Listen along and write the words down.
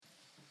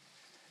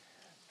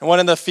And one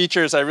of the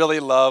features I really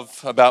love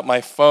about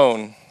my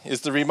phone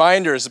is the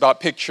reminders about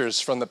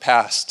pictures from the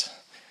past.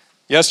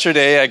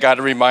 Yesterday, I got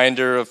a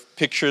reminder of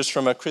pictures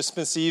from a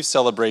Christmas Eve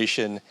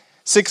celebration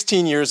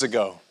 16 years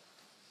ago,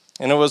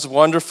 and it was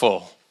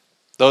wonderful.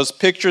 Those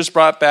pictures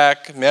brought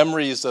back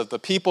memories of the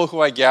people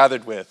who I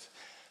gathered with,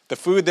 the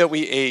food that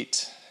we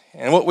ate,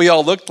 and what we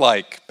all looked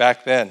like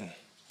back then.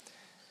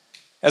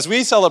 As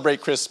we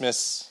celebrate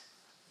Christmas,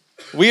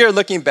 we are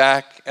looking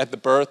back at the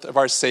birth of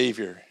our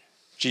Savior,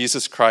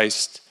 Jesus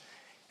Christ,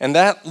 and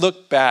that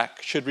look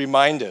back should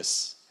remind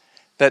us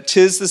that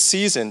 'tis the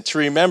season to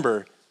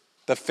remember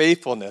the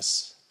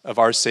faithfulness of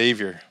our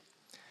Savior.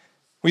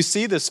 We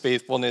see this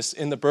faithfulness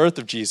in the birth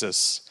of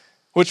Jesus,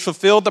 which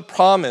fulfilled the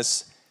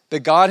promise that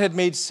God had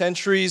made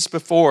centuries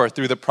before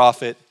through the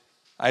prophet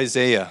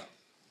Isaiah.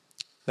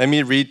 Let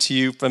me read to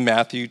you from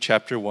Matthew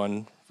chapter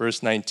 1,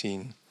 verse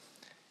 19.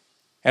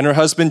 And her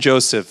husband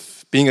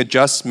Joseph, being a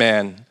just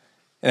man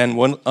and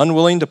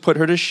unwilling to put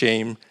her to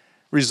shame,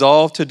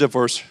 resolved to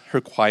divorce her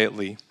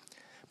quietly.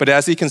 But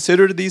as he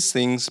considered these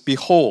things,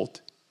 behold,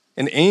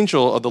 an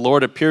angel of the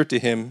Lord appeared to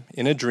him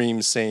in a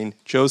dream, saying,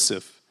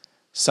 Joseph,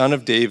 son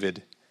of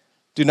David,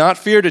 do not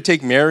fear to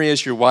take Mary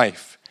as your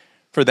wife,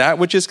 for that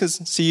which is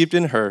conceived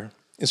in her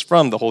is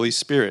from the Holy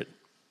Spirit.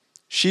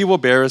 She will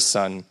bear a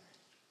son,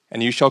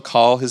 and you shall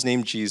call his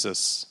name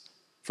Jesus,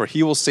 for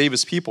he will save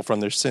his people from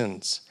their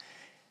sins.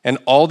 And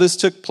all this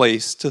took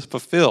place to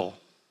fulfill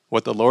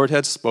what the Lord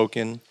had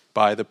spoken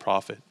by the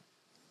prophet.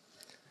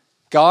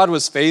 God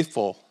was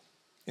faithful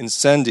in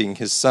sending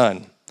his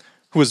son,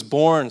 who was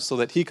born so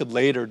that he could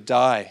later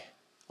die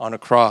on a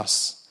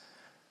cross.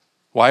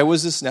 Why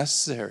was this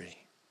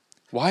necessary?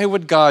 Why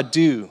would God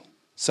do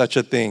such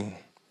a thing?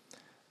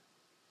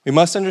 We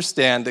must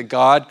understand that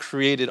God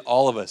created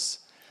all of us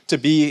to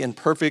be in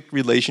perfect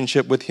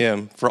relationship with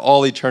him for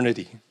all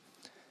eternity.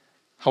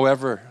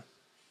 However,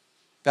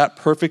 that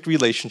perfect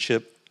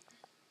relationship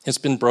has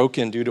been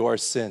broken due to our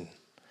sin,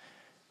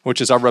 which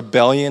is our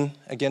rebellion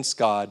against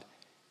God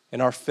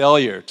and our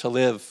failure to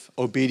live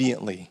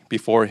obediently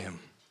before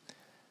him.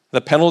 The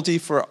penalty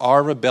for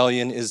our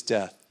rebellion is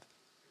death,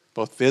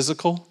 both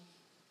physical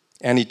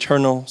and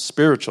eternal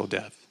spiritual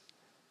death.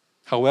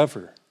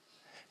 However,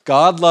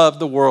 God loved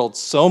the world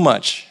so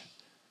much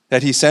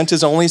that he sent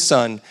his only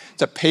son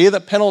to pay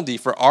the penalty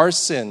for our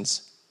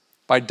sins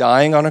by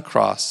dying on a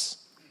cross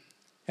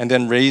and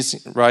then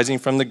rising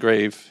from the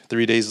grave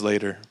 3 days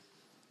later.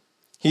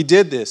 He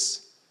did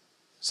this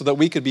so that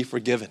we could be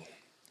forgiven.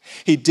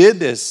 He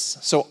did this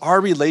so our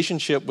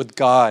relationship with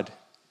God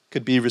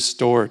could be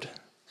restored.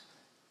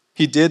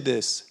 He did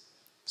this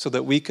so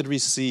that we could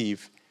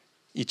receive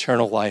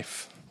eternal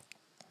life.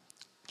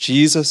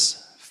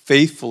 Jesus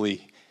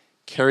faithfully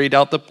carried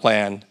out the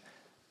plan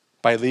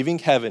by leaving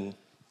heaven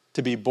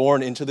to be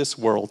born into this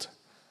world.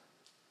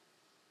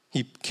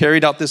 He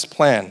carried out this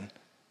plan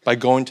by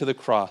going to the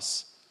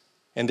cross,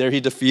 and there he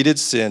defeated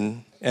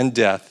sin and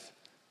death,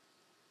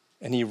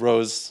 and he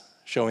rose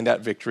showing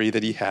that victory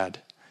that he had.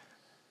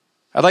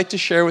 I'd like to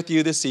share with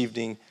you this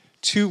evening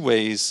 2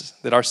 ways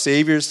that our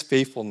Savior's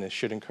faithfulness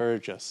should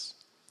encourage us.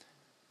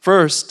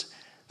 First,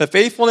 the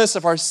faithfulness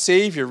of our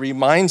Savior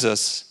reminds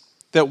us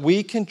that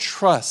we can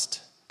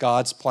trust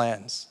God's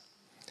plans.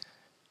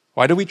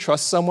 Why do we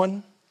trust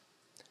someone?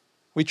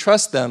 We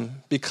trust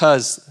them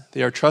because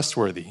they are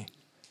trustworthy,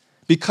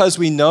 because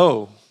we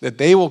know that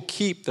they will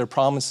keep their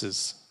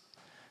promises.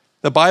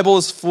 The Bible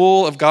is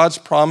full of God's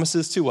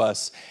promises to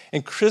us,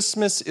 and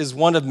Christmas is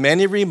one of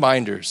many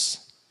reminders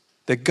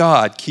that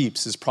God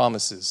keeps his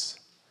promises.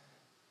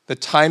 The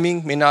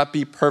timing may not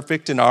be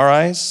perfect in our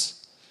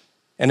eyes,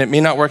 and it may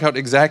not work out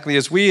exactly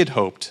as we had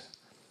hoped,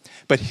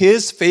 but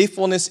his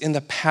faithfulness in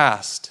the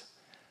past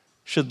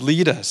should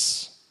lead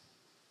us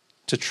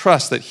to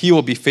trust that he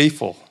will be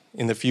faithful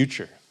in the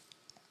future.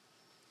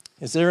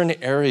 Is there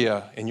an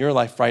area in your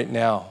life right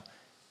now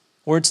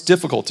where it's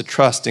difficult to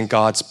trust in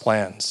God's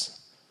plans?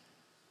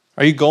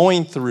 Are you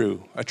going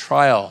through a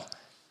trial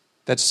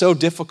that's so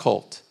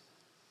difficult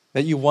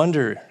that you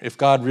wonder if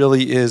God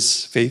really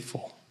is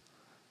faithful?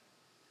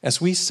 As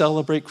we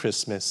celebrate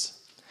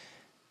Christmas,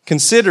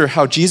 consider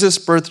how Jesus'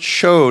 birth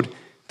showed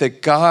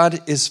that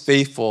God is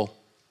faithful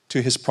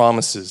to his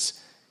promises,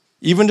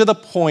 even to the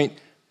point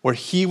where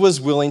he was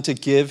willing to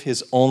give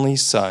his only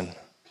son.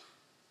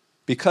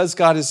 Because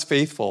God is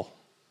faithful,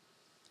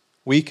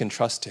 we can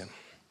trust him.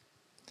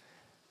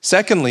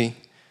 Secondly,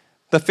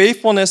 the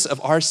faithfulness of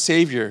our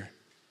Savior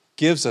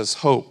gives us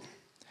hope.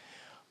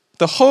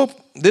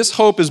 This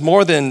hope is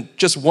more than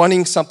just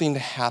wanting something to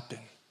happen.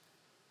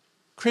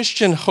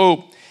 Christian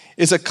hope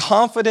is a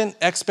confident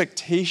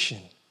expectation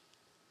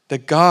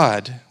that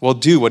God will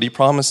do what he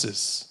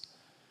promises.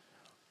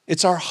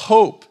 It's our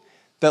hope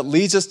that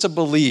leads us to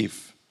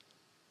believe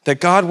that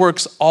God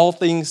works all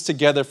things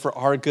together for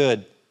our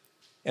good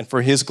and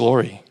for his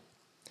glory.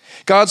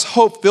 God's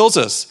hope fills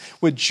us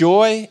with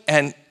joy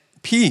and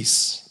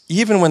peace,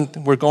 even when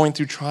we're going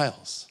through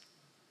trials.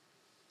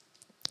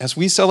 As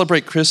we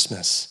celebrate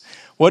Christmas,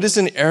 what is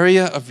an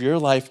area of your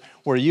life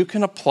where you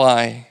can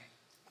apply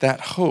that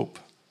hope?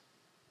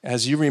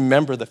 as you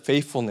remember the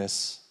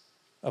faithfulness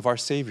of our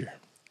Savior.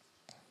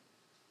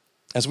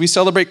 As we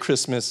celebrate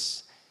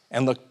Christmas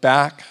and look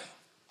back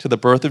to the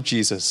birth of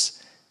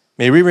Jesus,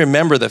 may we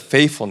remember the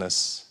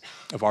faithfulness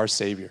of our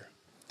Savior.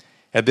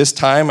 At this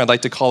time, I'd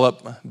like to call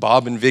up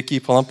Bob and Vicky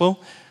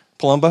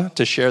Palumba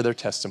to share their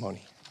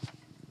testimony.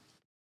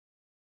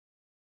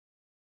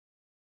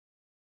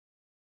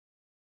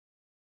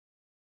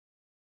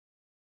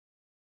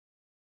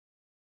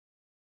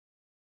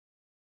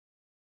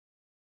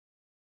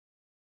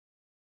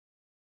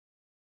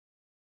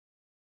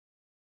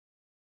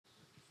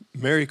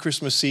 Merry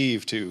Christmas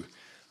Eve to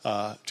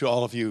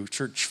all of you,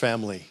 church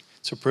family.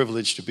 It's a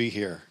privilege to be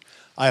here.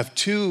 I have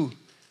two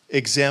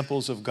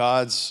examples of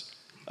God's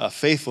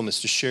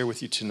faithfulness to share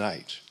with you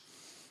tonight.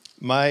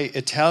 My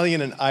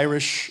Italian and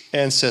Irish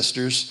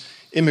ancestors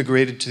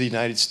immigrated to the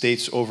United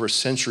States over a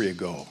century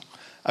ago.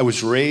 I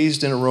was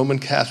raised in a Roman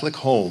Catholic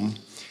home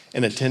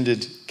and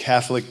attended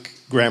Catholic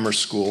grammar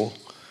school.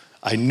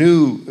 I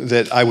knew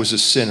that I was a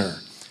sinner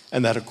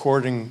and that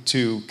according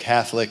to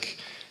Catholic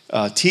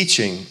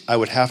teaching, I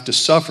would have to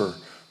suffer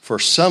for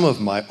some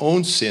of my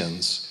own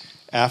sins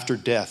after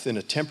death in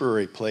a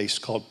temporary place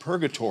called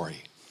purgatory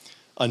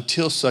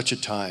until such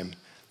a time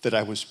that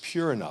I was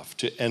pure enough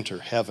to enter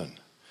heaven.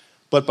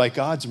 But by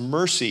God's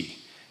mercy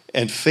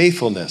and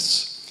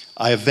faithfulness,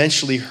 I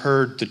eventually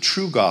heard the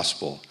true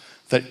gospel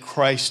that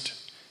Christ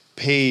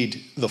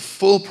paid the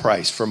full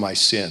price for my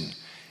sin,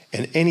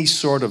 and any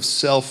sort of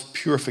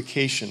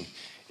self-purification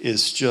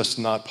is just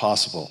not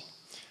possible.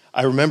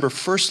 I remember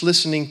first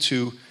listening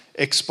to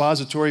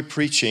expository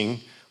preaching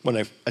when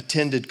I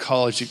attended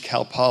college at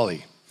Cal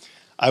Poly.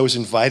 I was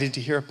invited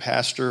to hear a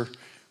pastor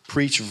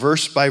preach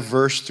verse by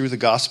verse through the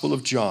Gospel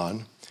of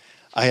John.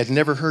 I had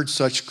never heard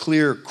such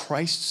clear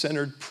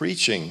Christ-centered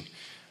preaching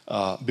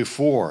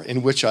before,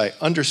 in which I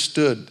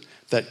understood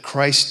that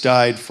Christ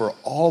died for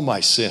all my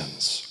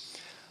sins.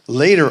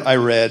 Later, I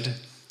read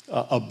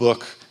a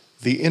book,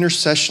 The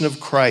Intercession of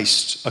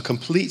Christ, A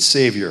Complete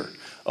Savior,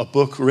 a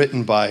book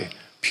written by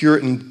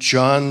Puritan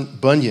John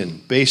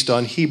Bunyan, based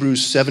on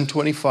Hebrews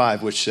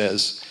 7:25, which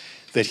says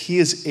that he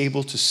is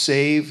able to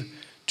save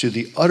to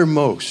the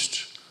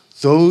uttermost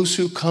those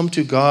who come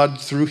to God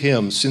through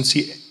him, since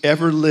he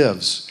ever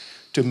lives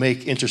to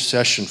make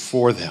intercession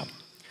for them.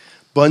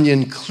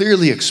 Bunyan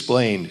clearly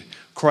explained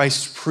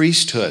Christ's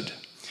priesthood,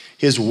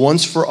 his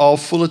once-for-all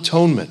full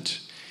atonement,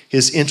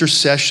 his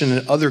intercession,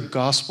 and other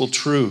gospel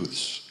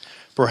truths.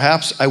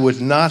 Perhaps I would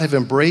not have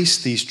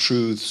embraced these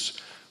truths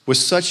with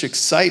such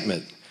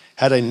excitement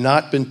had I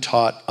not been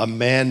taught a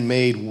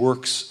man-made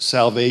works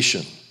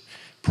salvation.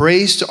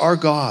 Praise to our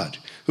God,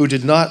 who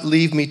did not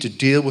leave me to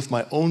deal with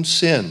my own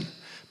sin,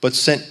 but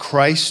sent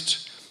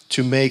Christ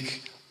to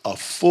make a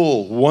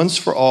full,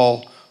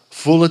 once-for-all,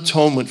 full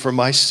atonement for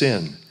my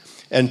sin.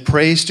 And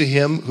praise to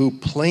him who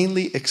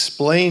plainly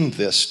explained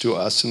this to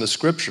us in the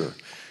Scripture.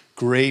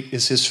 Great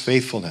is his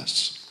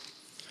faithfulness.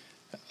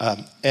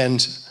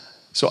 And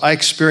so I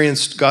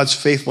experienced God's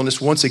faithfulness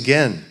once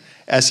again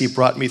as he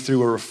brought me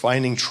through a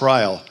refining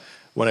trial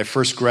when I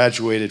first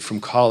graduated from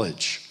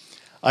college.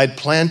 I had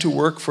planned to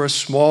work for a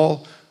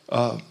small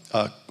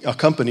a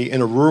company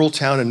in a rural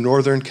town in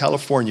Northern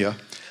California.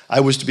 I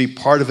was to be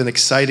part of an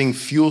exciting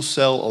fuel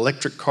cell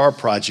electric car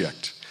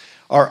project.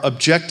 Our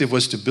objective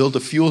was to build a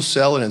fuel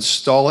cell and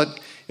install it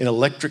in an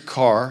electric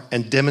car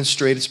and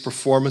demonstrate its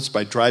performance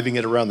by driving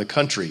it around the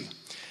country.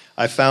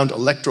 I found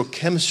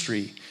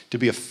electrochemistry to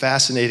be a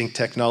fascinating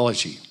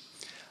technology.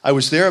 I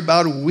was there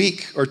about a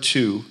week or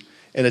two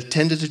and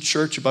attended a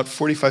church about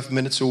 45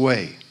 minutes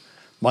away.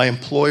 My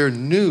employer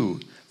knew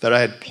that I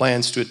had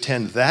plans to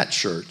attend that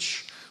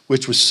church,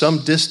 which was some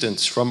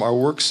distance from our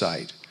work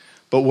site.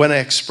 But when I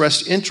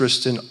expressed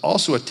interest in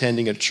also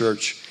attending a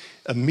church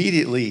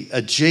immediately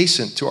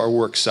adjacent to our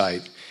work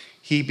site,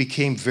 he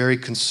became very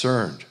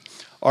concerned.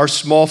 Our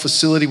small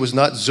facility was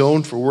not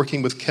zoned for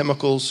working with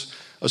chemicals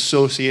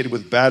associated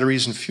with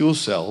batteries and fuel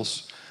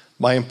cells.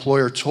 My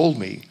employer told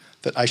me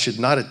that I should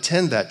not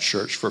attend that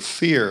church for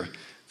fear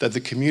that the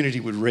community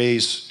would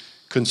raise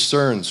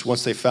concerns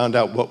once they found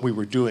out what we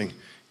were doing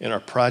in our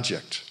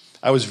project.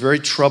 I was very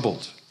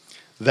troubled.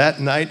 That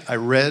night I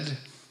read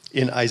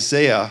in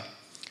Isaiah,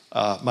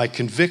 my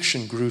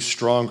conviction grew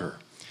stronger.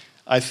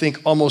 I think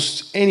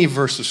almost any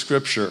verse of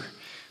Scripture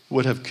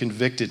would have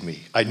convicted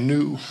me. I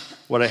knew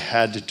what I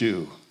had to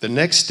do. The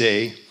next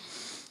day,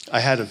 I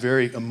had a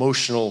very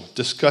emotional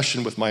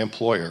discussion with my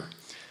employer.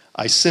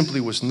 I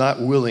simply was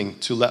not willing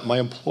to let my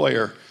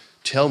employer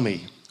tell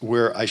me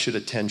where I should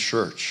attend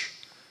church.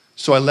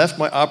 So I left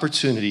my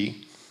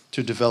opportunity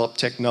to develop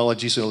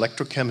technologies in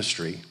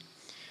electrochemistry.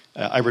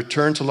 I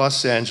returned to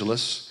Los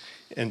Angeles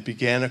and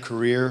began a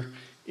career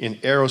in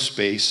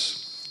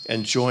aerospace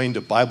and joined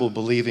a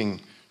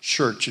Bible-believing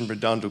church in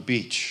Redondo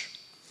Beach.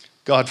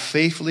 God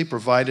faithfully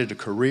provided a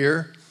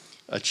career,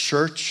 a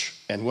church,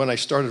 and when I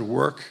started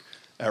work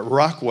at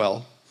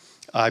Rockwell,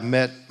 I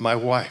met my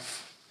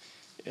wife.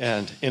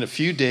 And in a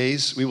few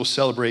days, we will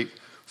celebrate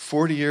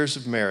 40 years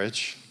of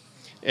marriage.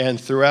 And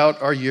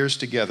throughout our years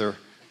together,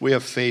 we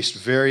have faced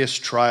various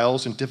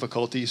trials and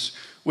difficulties,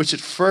 which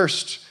at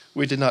first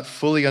we did not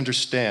fully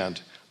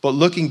understand. But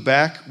looking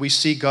back, we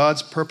see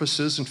God's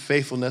purposes and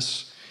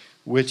faithfulness,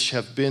 which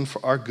have been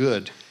for our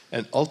good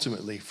and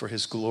ultimately for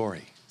his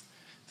glory.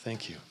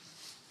 Thank you.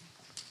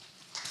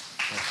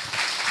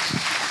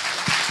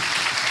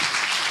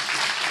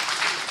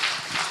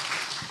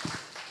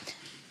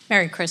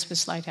 Merry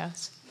Christmas,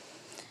 Lighthouse.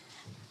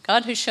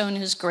 God has shown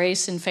his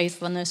grace and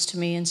faithfulness to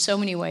me in so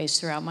many ways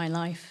throughout my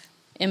life,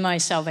 in my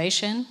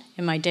salvation,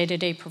 in my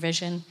day-to-day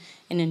provision,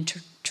 and in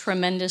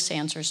tremendous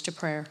answers to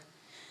prayer.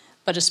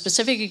 But a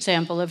specific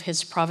example of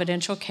his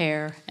providential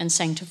care and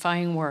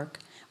sanctifying work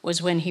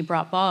was when he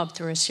brought Bob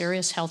through a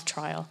serious health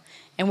trial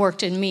and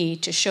worked in me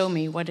to show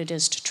me what it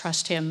is to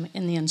trust him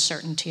in the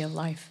uncertainty of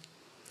life.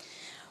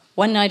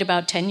 One night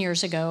about 10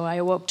 years ago, I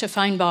awoke to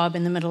find Bob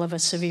in the middle of a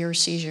severe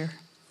seizure.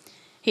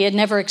 He had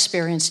never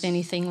experienced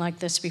anything like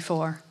this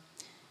before.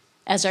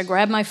 As I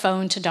grabbed my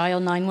phone to dial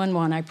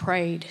 911, I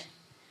prayed.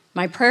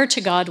 My prayer to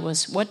God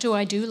was, "What do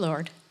I do,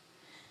 Lord?"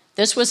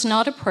 This was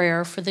not a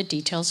prayer for the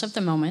details of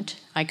the moment.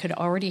 I could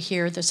already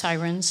hear the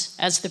sirens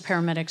as the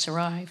paramedics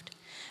arrived.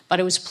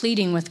 But I was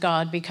pleading with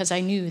God because I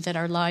knew that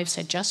our lives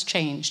had just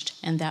changed,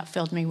 and that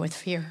filled me with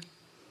fear.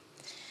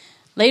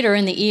 Later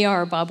in the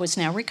ER, Bob was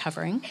now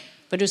recovering,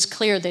 but it was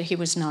clear that he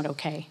was not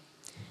okay.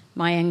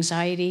 My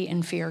anxiety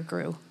and fear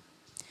grew.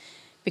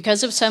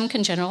 Because of some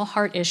congenital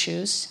heart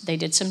issues, they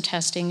did some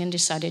testing and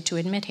decided to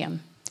admit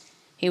him.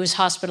 He was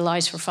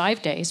hospitalized for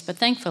 5 days, but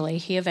thankfully,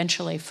 he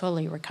eventually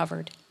fully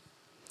recovered.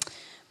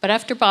 But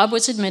after Bob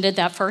was admitted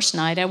that first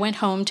night, I went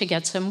home to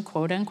get some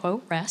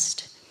quote-unquote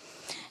rest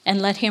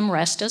and let him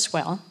rest as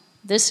well.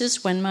 This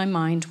is when my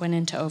mind went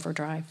into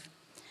overdrive.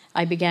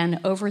 I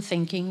began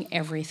overthinking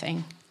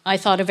everything. I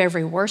thought of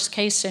every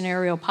worst-case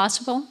scenario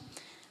possible.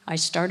 I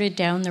started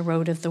down the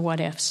road of the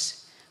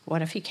what-ifs.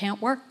 What if he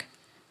can't work?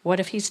 What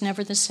if he's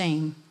never the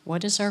same?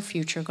 What is our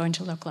future going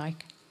to look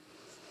like?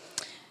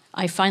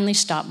 I finally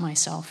stopped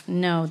myself.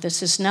 No,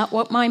 this is not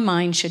what my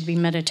mind should be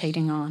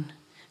meditating on.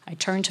 I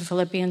turned to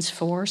Philippians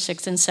 4,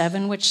 6, and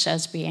 7, which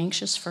says, "Be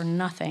anxious for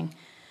nothing,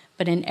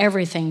 but in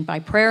everything, by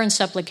prayer and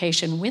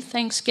supplication with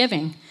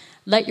thanksgiving,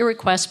 let your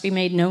requests be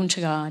made known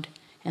to God,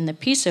 and the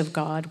peace of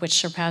God, which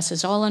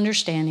surpasses all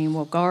understanding,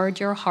 will guard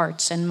your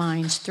hearts and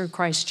minds through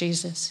Christ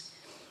Jesus."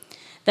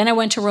 Then I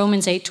went to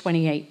Romans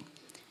 8:28.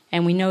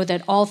 And we know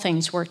that all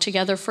things work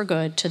together for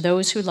good to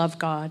those who love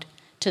God,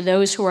 to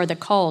those who are the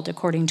called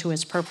according to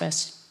his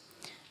purpose.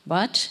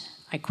 But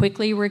I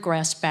quickly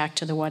regressed back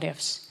to the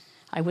what-ifs.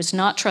 I was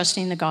not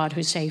trusting the God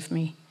who saved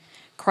me.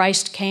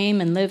 Christ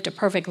came and lived a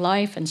perfect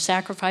life and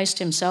sacrificed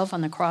himself on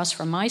the cross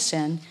for my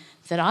sin,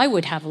 that I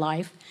would have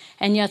life,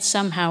 and yet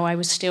somehow I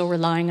was still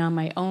relying on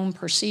my own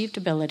perceived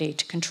ability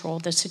to control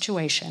the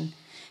situation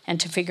and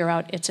to figure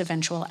out its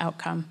eventual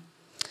outcome.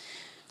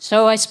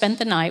 So I spent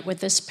the night with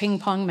this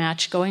ping-pong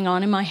match going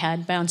on in my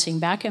head, bouncing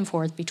back and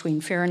forth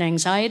between fear and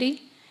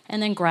anxiety,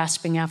 and then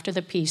grasping after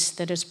the peace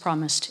that is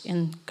promised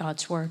in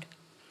God's word.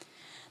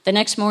 The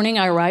next morning,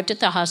 I arrived at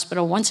the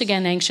hospital, once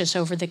again anxious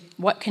over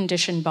what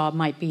condition Bob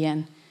might be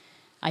in.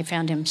 I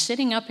found him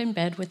sitting up in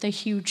bed with a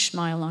huge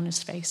smile on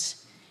his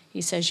face.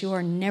 He says, "You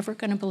are never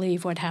going to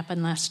believe what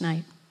happened last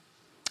night."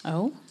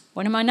 Oh,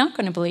 what am I not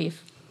going to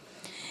believe?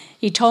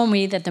 He told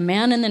me that the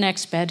man in the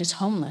next bed is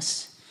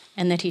homeless,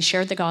 and that he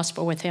shared the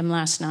gospel with him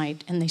last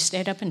night, and they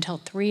stayed up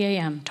until 3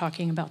 a.m.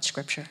 talking about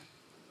Scripture.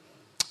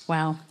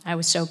 Wow, I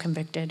was so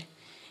convicted.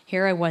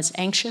 Here I was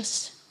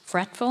anxious,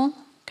 fretful,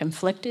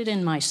 conflicted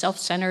in my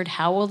self-centered,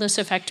 how will this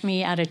affect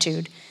me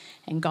attitude,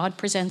 and God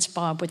presents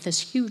Bob with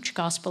this huge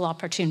gospel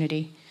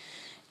opportunity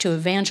to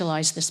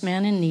evangelize this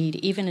man in need,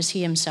 even as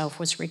he himself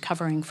was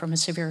recovering from a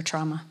severe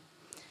trauma.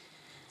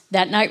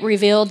 That night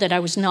revealed that I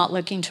was not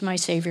looking to my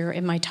Savior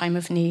in my time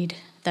of need,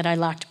 that I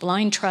lacked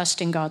blind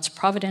trust in God's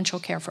providential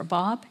care for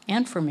Bob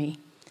and for me.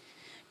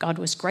 God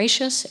was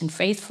gracious and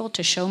faithful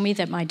to show me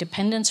that my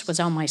dependence was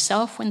on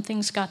myself when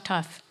things got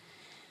tough.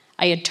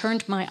 I had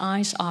turned my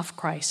eyes off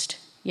Christ,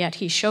 yet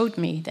he showed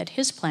me that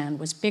his plan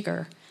was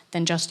bigger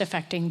than just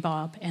affecting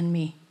Bob and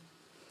me.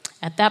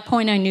 At that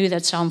point, I knew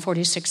that Psalm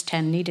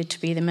 46:10 needed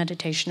to be the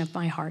meditation of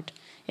my heart.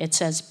 It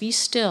says, "Be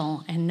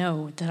still and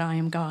know that I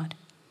am God."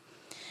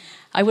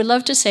 I would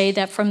love to say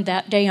that from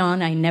that day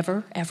on, I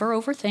never, ever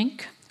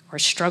overthink or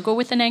struggle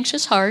with an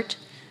anxious heart,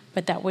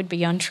 but that would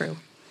be untrue.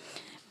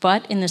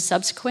 But in the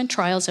subsequent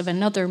trials of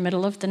another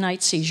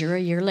middle-of-the-night seizure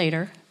a year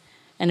later,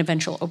 an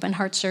eventual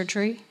open-heart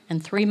surgery,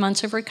 and 3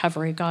 months of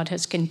recovery, God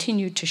has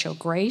continued to show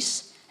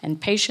grace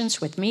and patience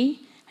with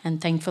me,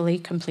 and thankfully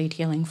complete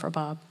healing for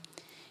Bob.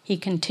 He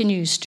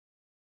continues to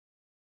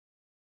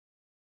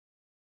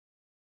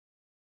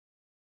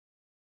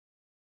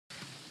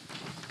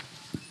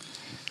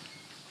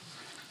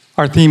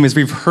Our theme, as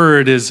we've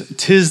heard, is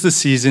 "'Tis the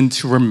season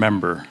to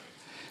remember."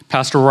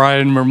 Pastor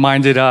Ryan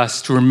reminded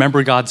us to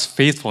remember God's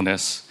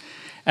faithfulness.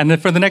 And then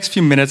for the next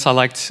few minutes, I'd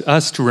like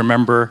us to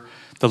remember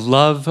the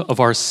love of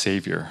our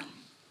Savior.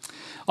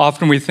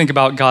 Often when we think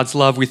about God's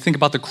love, we think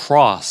about the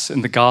cross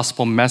and the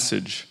gospel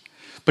message.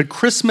 But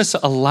Christmas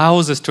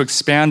allows us to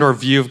expand our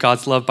view of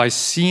God's love by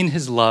seeing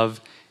his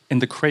love in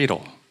the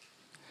cradle.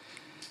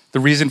 The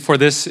reason for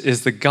this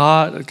is that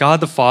God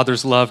the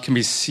Father's love can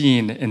be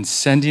seen in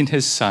sending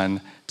his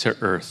Son to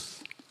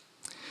earth.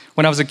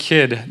 When I was a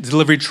kid,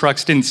 delivery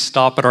trucks didn't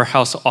stop at our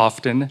house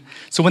often.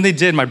 So when they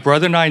did, my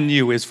brother and I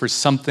knew it was for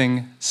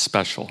something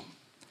special.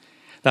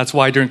 That's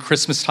why during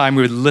Christmas time,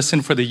 we would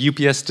listen for the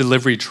UPS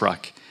delivery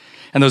truck.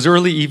 And those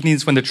early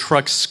evenings when the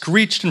truck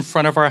screeched in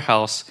front of our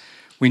house,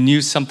 we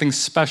knew something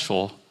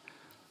special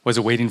was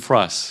awaiting for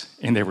us,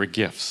 and they were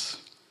gifts.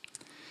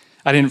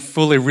 I didn't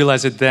fully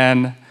realize it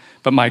then,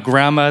 but my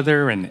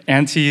grandmother and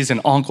aunties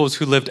and uncles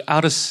who lived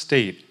out of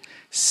state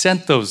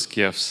sent those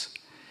gifts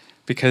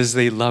because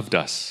they loved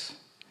us.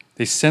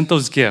 They sent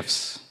those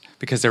gifts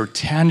because they were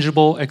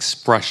tangible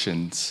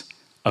expressions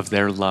of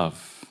their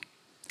love.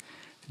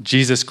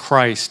 Jesus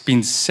Christ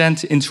being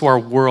sent into our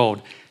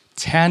world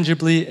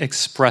tangibly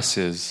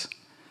expresses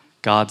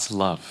God's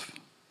love.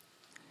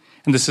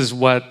 And this is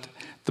what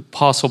the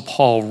Apostle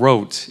Paul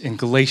wrote in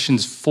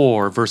Galatians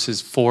 4, verses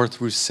 4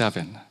 through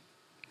 7.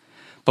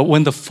 But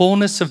when the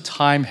fullness of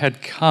time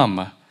had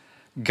come,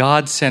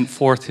 God sent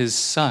forth his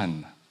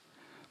Son,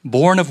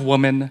 born of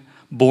woman,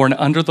 born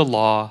under the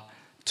law,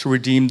 to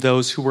redeem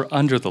those who were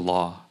under the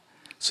law,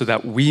 so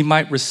that we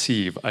might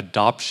receive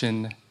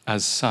adoption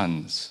as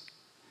sons.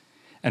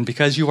 And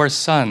because you are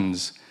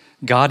sons,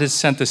 God has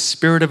sent the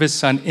Spirit of his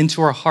Son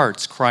into our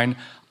hearts, crying,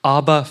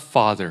 Abba,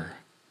 Father.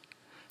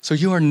 So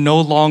you are no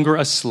longer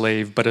a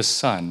slave, but a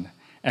son.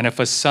 And if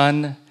a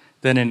son,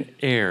 then an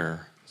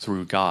heir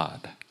through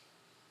God.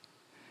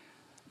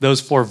 Those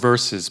 4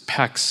 verses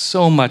pack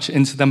so much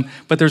into them,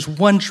 but there's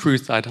one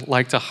truth I'd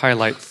like to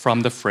highlight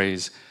from the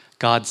phrase,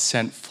 God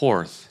sent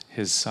forth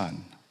his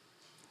Son.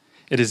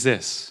 It is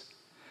this: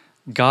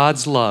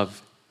 God's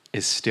love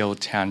is still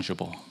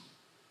tangible.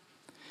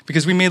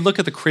 Because we may look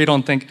at the cradle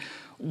and think,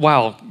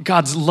 wow,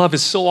 God's love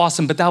is so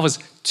awesome, but that was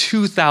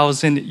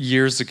 2,000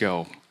 years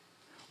ago.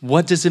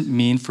 What does it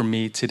mean for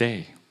me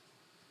today?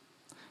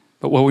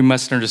 But what we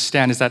must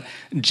understand is that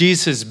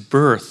Jesus'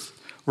 birth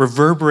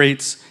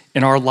reverberates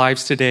in our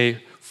lives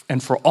today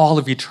and for all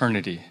of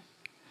eternity.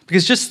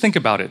 Because just think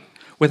about it.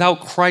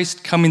 Without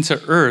Christ coming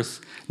to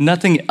earth,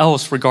 nothing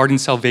else regarding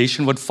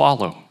salvation would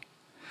follow.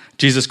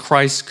 Jesus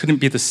Christ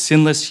couldn't be the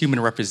sinless human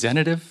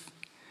representative.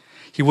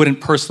 He wouldn't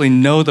personally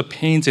know the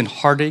pains and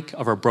heartache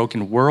of our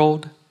broken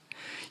world.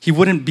 He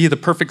wouldn't be the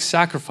perfect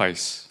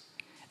sacrifice.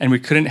 And we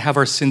couldn't have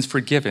our sins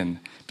forgiven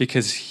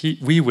because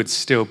we would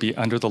still be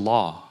under the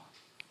law.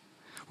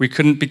 We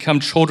couldn't become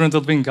children of the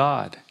living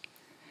God.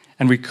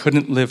 And we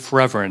couldn't live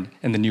forever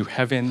in the new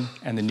heaven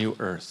and the new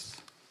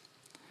earth.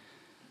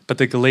 But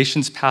the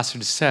Galatians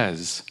passage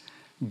says,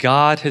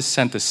 God has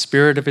sent the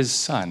Spirit of his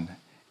Son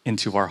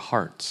into our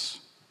hearts.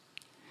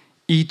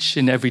 Each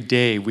and every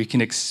day we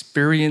can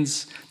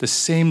experience the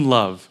same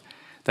love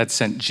that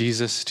sent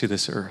Jesus to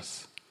this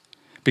earth.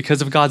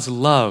 Because of God's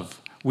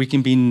love, we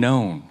can be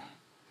known.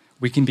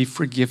 We can be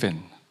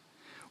forgiven.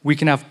 We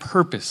can have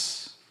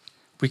purpose.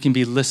 We can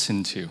be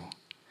listened to.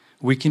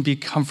 We can be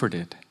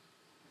comforted.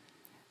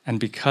 And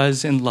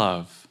because in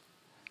love,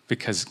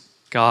 because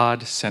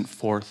God sent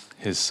forth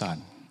his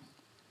Son.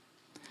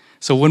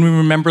 So when we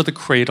remember the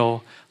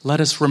cradle, let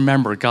us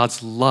remember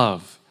God's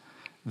love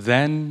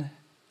then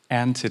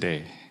and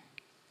today.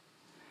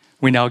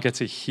 We now get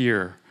to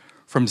hear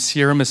from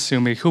Sierra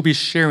Masumi, who'll be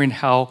sharing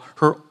how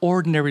her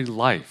ordinary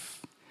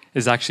life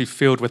is actually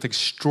filled with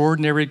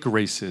extraordinary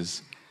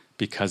graces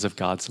because of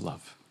God's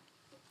love.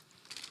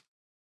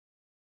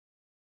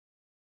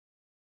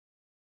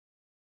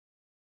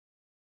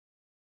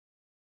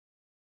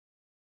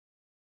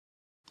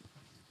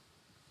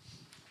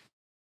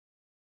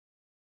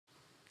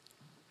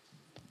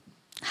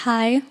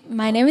 Hi,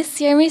 my name is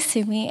Sierra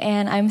Masumi,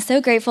 and I'm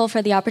so grateful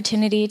for the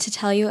opportunity to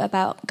tell you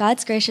about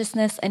God's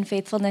graciousness and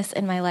faithfulness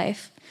in my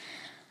life.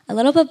 A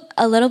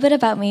little bit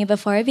about me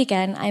before I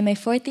begin. I'm a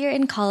 4th year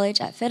in college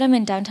at FITM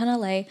in downtown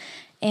LA,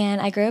 and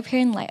I grew up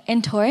here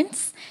in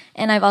Torrance,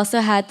 and I've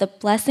also had the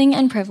blessing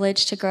and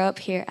privilege to grow up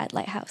here at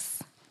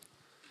Lighthouse.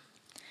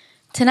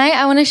 Tonight,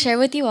 I want to share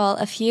with you all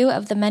a few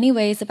of the many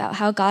ways about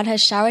how God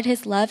has showered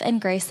his love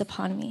and grace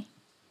upon me.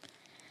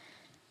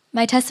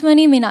 My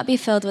testimony may not be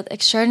filled with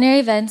extraordinary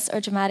events or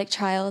dramatic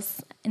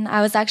trials, and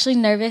I was actually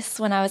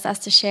nervous when I was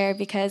asked to share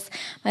because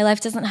my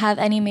life doesn't have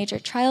any major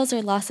trials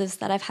or losses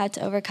that I've had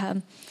to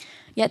overcome.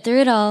 Yet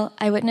through it all,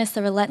 I witnessed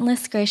the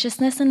relentless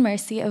graciousness and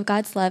mercy of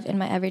God's love in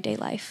my everyday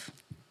life.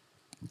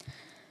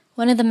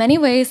 One of the many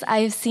ways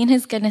I've seen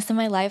his goodness in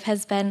my life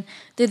has been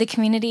through the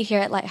community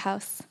here at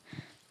Lighthouse.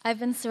 I've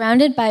been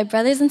surrounded by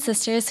brothers and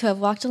sisters who have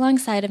walked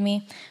alongside of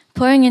me,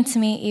 pouring into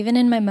me even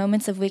in my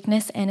moments of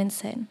weakness and in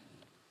sin.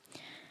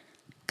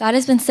 God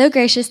has been so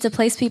gracious to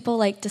place people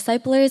like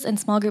disciplers and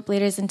small group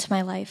leaders into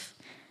my life.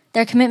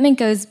 Their commitment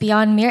goes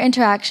beyond mere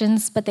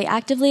interactions, but they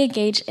actively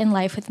engage in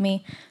life with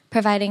me,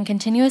 providing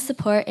continuous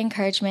support,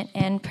 encouragement,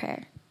 and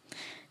prayer.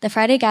 The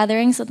Friday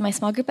gatherings with my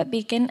small group at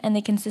Beacon and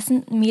the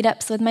consistent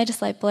meetups with my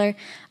discipler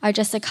are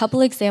just a couple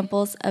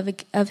examples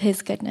of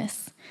his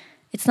goodness.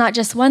 It's not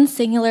just one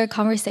singular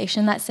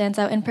conversation that stands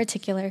out in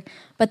particular,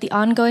 but the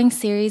ongoing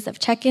series of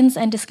check-ins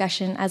and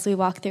discussion as we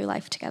walk through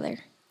life together.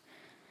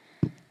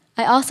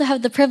 I also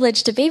have the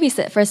privilege to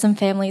babysit for some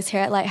families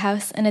here at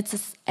Lighthouse, and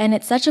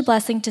it's such a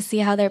blessing to see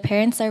how their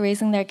parents are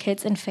raising their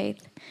kids in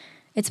faith.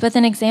 It's both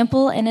an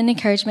example and an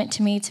encouragement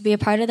to me to be a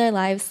part of their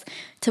lives,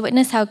 to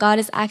witness how God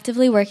is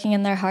actively working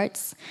in their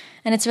hearts,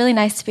 and it's really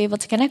nice to be able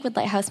to connect with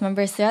Lighthouse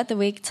members throughout the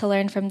week to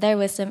learn from their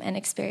wisdom and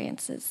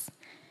experiences.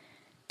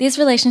 These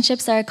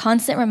relationships are a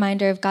constant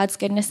reminder of God's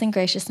goodness and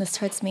graciousness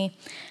towards me,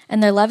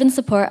 and their love and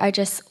support are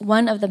just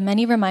one of the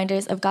many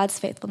reminders of God's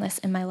faithfulness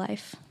in my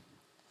life.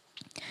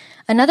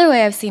 Another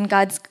way I've seen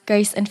God's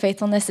grace and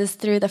faithfulness is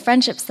through the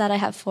friendships that I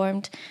have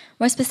formed,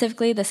 more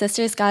specifically the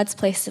sisters God's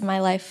placed in my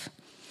life.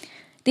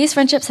 These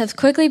friendships have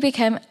quickly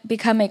become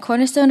a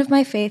cornerstone of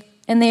my faith,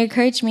 and they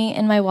encourage me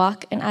in my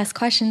walk and ask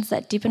questions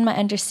that deepen my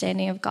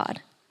understanding of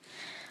God.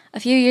 A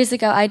few years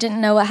ago, I didn't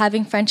know what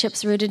having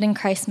friendships rooted in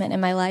Christ meant in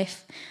my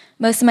life.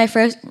 Most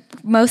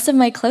of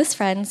my close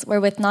friends were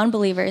with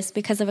non-believers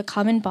because of a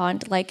common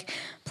bond, like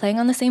playing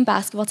on the same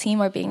basketball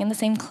team or being in the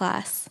same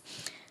class.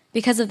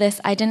 Because of this,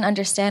 I didn't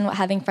understand what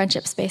having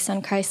friendships based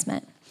on Christ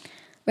meant.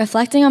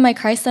 Reflecting on my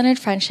Christ-centered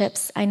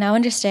friendships, I now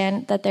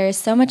understand that there is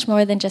so much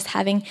more than just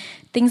having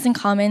things in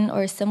common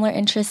or similar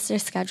interests or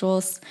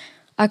schedules.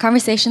 Our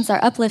conversations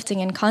are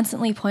uplifting and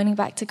constantly pointing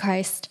back to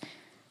Christ.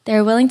 They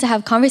are willing to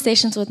have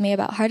conversations with me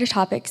about harder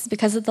topics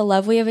because of the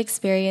love we have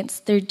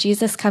experienced through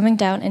Jesus coming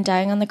down and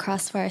dying on the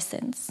cross for our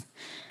sins.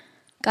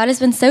 God has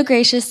been so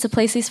gracious to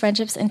place these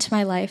friendships into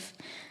my life,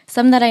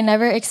 some that I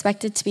never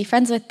expected to be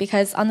friends with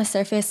because on the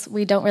surface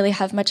we don't really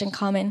have much in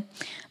common,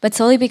 but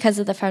solely because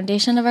of the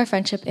foundation of our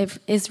friendship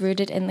is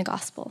rooted in the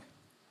gospel.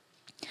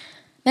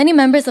 Many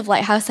members of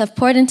Lighthouse have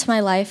poured into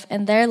my life,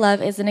 and their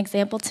love is an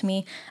example to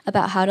me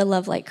about how to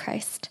love like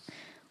Christ.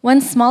 One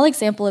small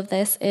example of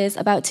this is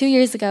about 2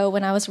 years ago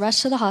when I was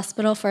rushed to the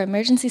hospital for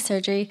emergency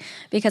surgery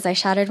because I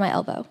shattered my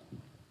elbow.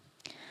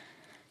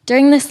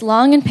 During this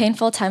long and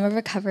painful time of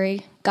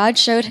recovery, God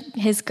showed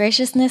his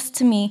graciousness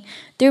to me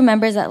through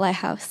members at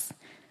Lighthouse.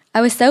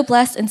 I was so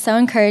blessed and so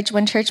encouraged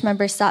when church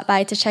members stopped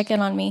by to check in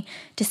on me,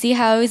 to see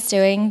how I was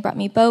doing, brought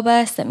me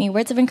boba, sent me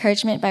words of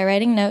encouragement by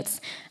writing notes,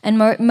 and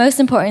most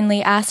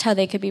importantly, asked how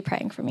they could be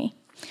praying for me.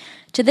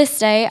 To this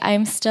day, I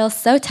am still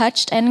so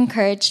touched and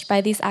encouraged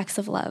by these acts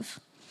of love.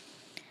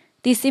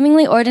 These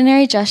seemingly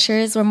ordinary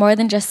gestures were more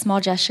than just small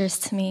gestures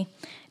to me.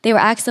 They were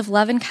acts of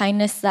love and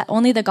kindness that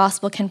only the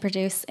gospel can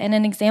produce, and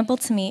an example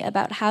to me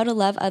about how to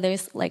love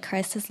others like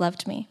Christ has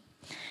loved me.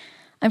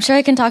 I'm sure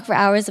I can talk for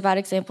hours about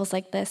examples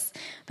like this,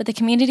 but the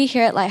community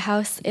here at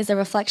Lighthouse is a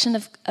reflection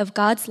of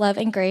God's love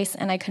and grace,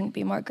 and I couldn't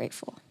be more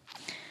grateful.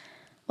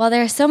 While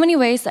there are so many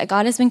ways that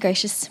God has been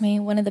gracious to me,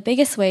 one of the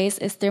biggest ways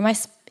is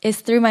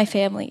through my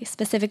family,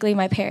 specifically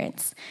my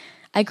parents.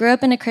 I grew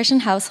up in a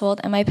Christian household,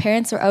 and my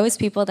parents were always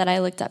people that I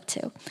looked up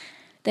to.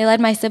 They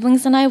led my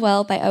siblings and I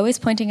well by always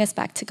pointing us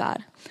back to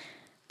God.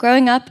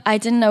 Growing up, I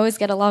didn't always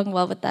get along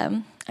well with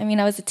them. I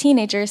was a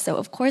teenager, so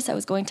of course I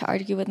was going to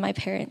argue with my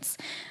parents.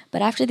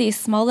 But after these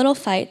small little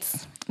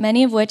fights,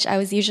 many of which I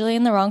was usually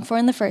in the wrong for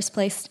in the first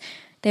place,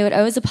 they would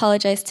always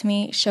apologize to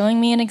me,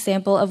 showing me an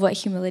example of what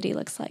humility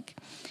looks like.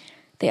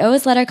 They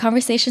always led our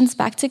conversations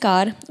back to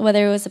God,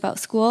 whether it was about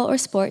school or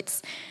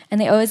sports,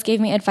 and they always gave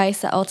me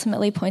advice that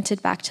ultimately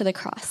pointed back to the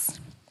cross.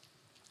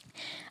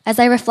 As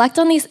I reflect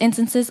on these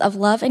instances of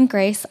love and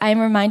grace, I am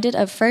reminded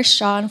of 1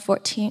 John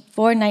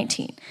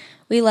 4:19.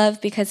 We love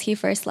because he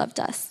first loved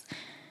us.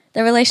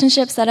 The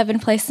relationships that have been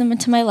placed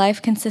into my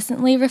life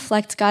consistently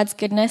reflect God's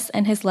goodness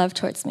and his love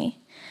towards me.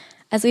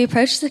 As we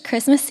approach the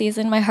Christmas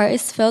season, my heart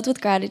is filled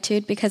with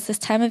gratitude because this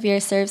time of year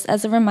serves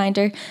as a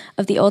reminder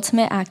of the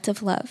ultimate act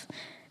of love.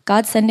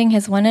 God sending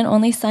his one and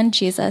only Son,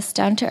 Jesus,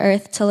 down to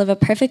earth to live a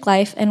perfect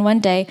life and one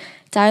day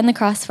die on the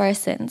cross for our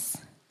sins.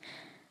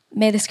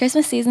 May this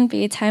Christmas season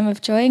be a time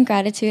of joy and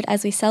gratitude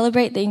as we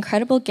celebrate the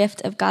incredible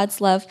gift of God's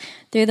love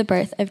through the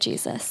birth of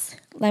Jesus.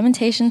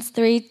 Lamentations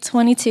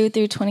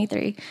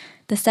 3:22-23.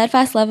 The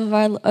steadfast love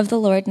of the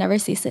Lord never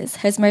ceases.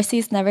 His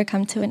mercies never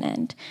come to an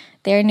end.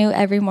 They are new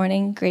every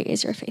morning. Great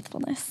is your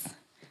faithfulness.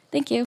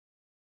 Thank you.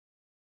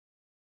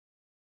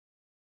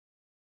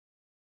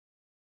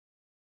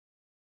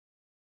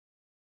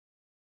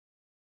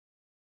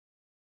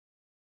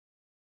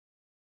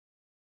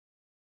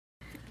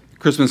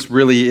 Christmas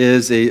really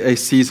is a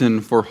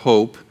season for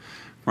hope.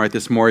 Right,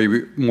 this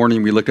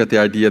morning we looked at the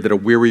idea that a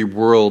weary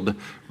world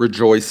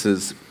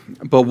rejoices.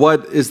 But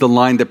what is the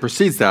line that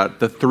precedes that?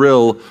 The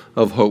thrill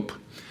of hope.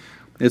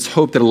 It's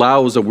hope that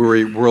allows a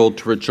weary world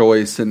to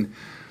rejoice. And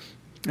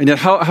yet,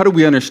 how do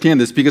we understand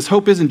this? Because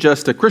hope isn't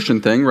just a Christian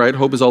thing, right?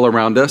 Hope is all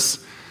around us.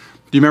 Do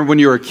you remember when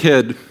you were a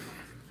kid,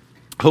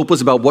 hope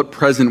was about what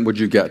present would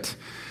you get?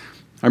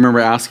 I remember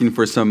asking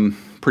for some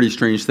pretty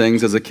strange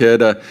things as a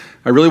kid. I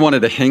really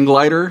wanted a hang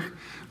glider.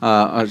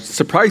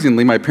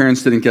 Surprisingly, my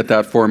parents didn't get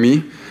that for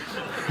me.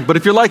 But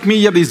if you're like me,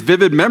 you have these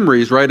vivid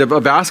memories, right,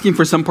 of asking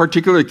for some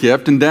particular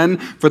gift, and then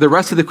for the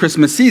rest of the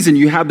Christmas season,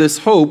 you have this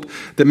hope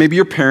that maybe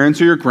your parents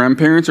or your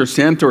grandparents or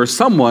Santa or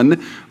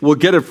someone will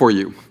get it for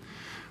you.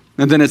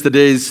 And then as the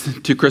days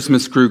to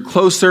Christmas grew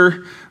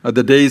closer,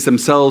 the days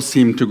themselves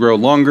seemed to grow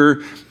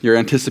longer. Your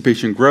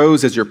anticipation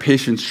grows as your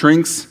patience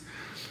shrinks.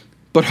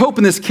 But hope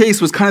in this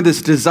case was kind of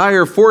this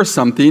desire for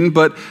something,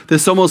 but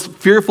this almost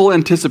fearful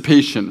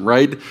anticipation,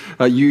 right?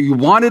 You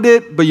wanted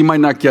it, but you might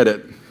not get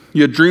it.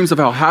 You had dreams of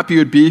how happy you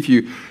would be if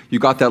you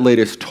got that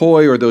latest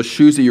toy or those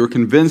shoes that you were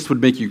convinced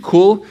would make you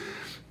cool.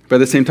 But at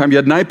the same time, you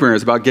had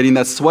nightmares about getting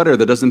that sweater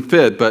that doesn't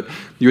fit, but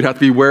you'd have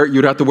to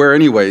wear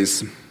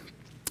anyways.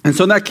 And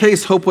so in that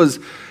case, hope was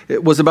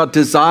about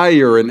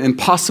desire and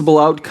possible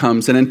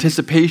outcomes and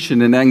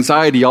anticipation and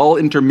anxiety all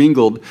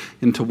intermingled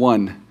into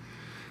one.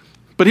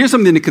 But here's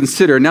something to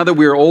consider. Now that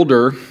we are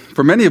older,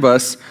 for many of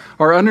us,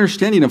 our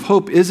understanding of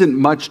hope isn't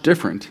much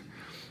different.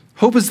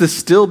 Hope is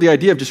still the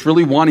idea of just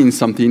really wanting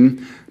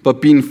something,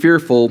 but being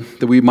fearful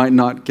that we might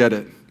not get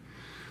it.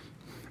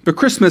 But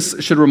Christmas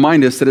should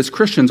remind us that as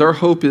Christians, our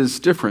hope is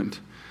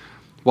different.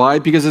 Why?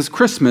 Because as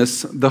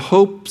Christmas,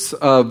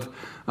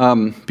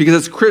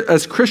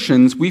 as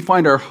Christians, we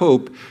find our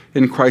hope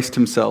in Christ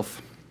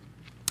himself.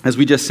 As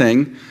we just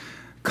sang,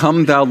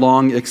 "Come thou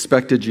long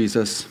expected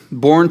Jesus,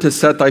 born to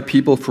set thy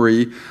people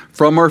free,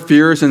 from our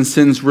fears and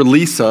sins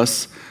release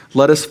us,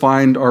 let us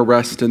find our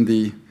rest in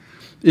thee.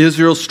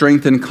 Israel's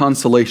strength and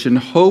consolation,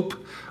 hope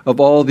of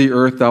all the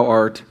earth thou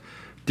art,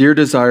 dear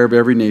desire of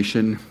every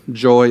nation,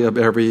 joy of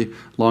every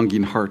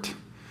longing heart."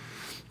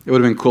 It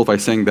would have been cool if I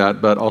sang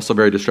that, but also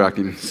very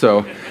distracting.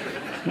 So,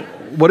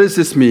 what does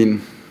this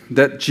mean?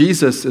 That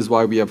Jesus is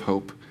why we have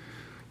hope,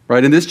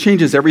 right? And this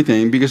changes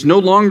everything because no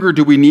longer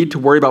do we need to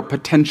worry about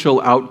potential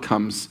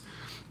outcomes.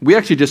 We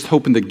actually just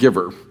hope in the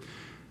giver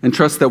and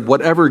trust that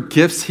whatever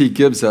gifts he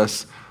gives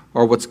us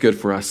are what's good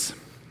for us.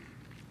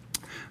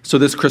 So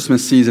this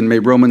Christmas season, may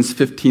Romans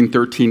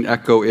 15:13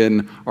 echo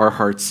in our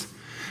hearts.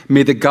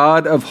 May the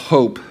God of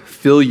hope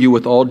fill you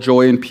with all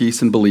joy and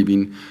peace in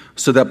believing,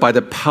 so that by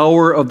the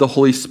power of the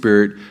Holy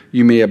Spirit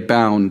you may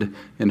abound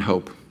in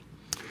hope.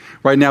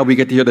 Right now, we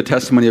get to hear the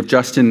testimony of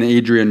Justin and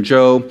Adrian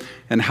Joe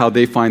and how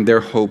they find their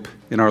hope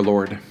in our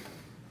Lord.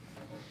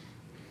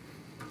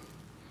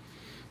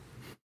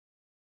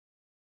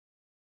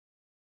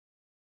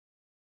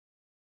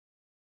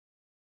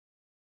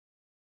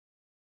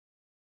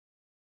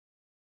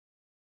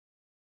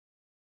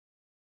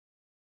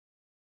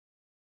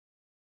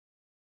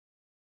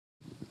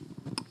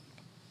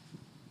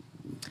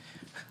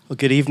 Well,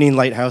 good evening,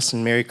 Lighthouse,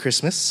 and Merry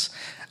Christmas.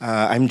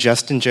 I'm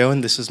Justin Joe,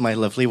 and this is my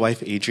lovely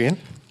wife, Adrian.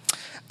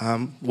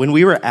 When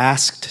we were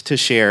asked to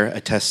share a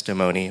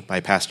testimony by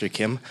Pastor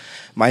Kim,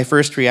 my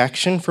first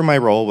reaction for my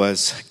role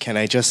was, can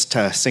I just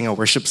sing a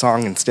worship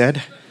song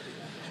instead?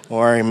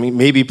 Or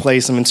maybe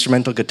play some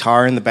instrumental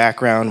guitar in the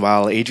background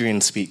while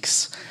Adrian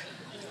speaks.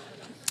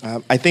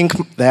 I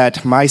think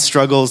that my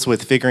struggles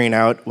with figuring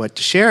out what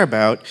to share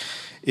about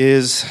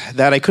is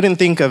that I couldn't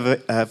think of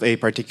a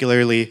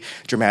particularly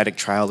dramatic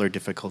trial or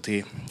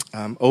difficulty.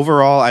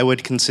 Overall, I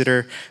would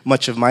consider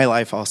much of my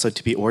life also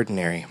to be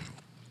ordinary.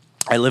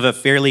 I live a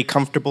fairly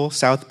comfortable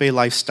South Bay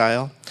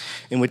lifestyle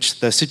in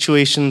which the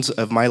situations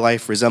of my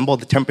life resemble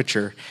the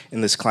temperature in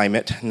this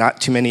climate,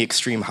 not too many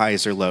extreme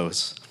highs or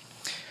lows.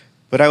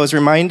 But I was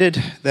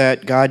reminded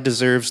that God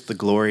deserves the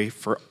glory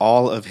for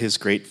all of his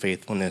great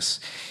faithfulness,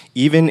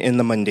 even in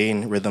the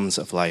mundane rhythms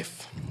of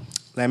life.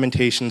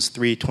 Lamentations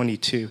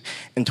 3:22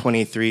 and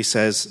 23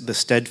 says, "The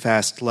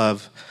steadfast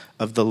love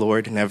of the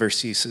Lord never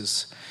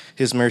ceases.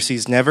 His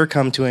mercies never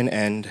come to an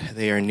end.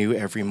 They are new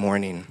every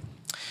morning."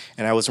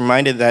 And I was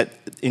reminded that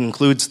it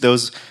includes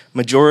those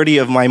majority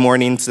of my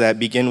mornings that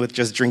begin with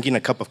just drinking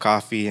a cup of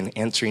coffee and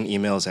answering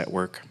emails at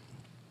work.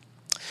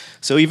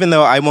 So even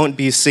though I won't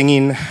be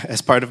singing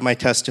as part of my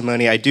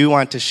testimony, I do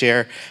want to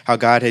share how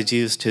God has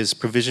used his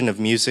provision of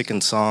music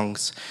and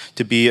songs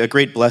to be a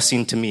great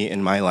blessing to me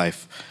in my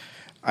life.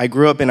 I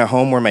grew up in a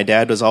home where my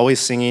dad was always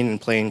singing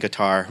and playing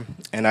guitar,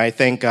 and I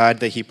thank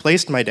God that he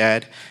placed my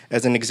dad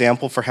as an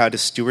example for how to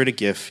steward a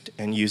gift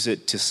and use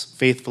it to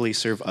faithfully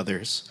serve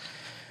others.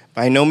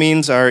 By no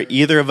means are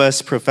either of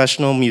us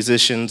professional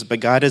musicians,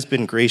 but God has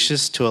been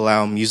gracious to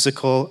allow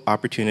musical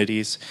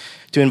opportunities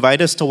to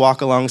invite us to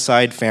walk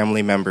alongside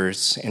family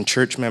members and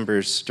church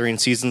members during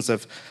seasons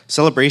of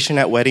celebration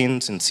at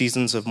weddings and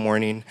seasons of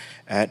mourning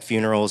at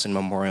funerals and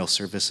memorial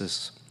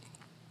services.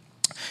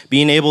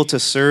 Being able to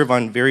serve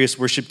on various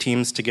worship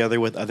teams together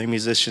with other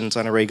musicians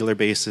on a regular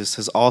basis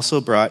has also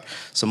brought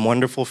some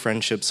wonderful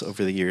friendships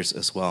over the years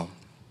as well.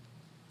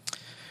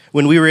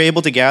 When we were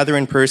able to gather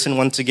in person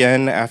once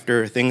again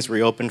after things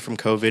reopened from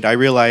COVID, I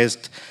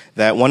realized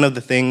that one of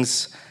the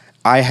things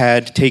I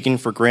had taken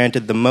for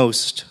granted the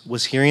most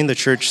was hearing the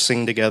church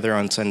sing together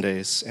on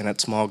Sundays and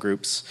at small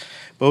groups,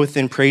 both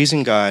in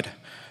praising God,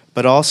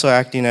 but also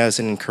acting as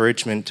an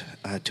encouragement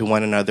to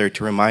one another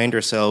to remind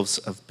ourselves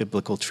of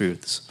biblical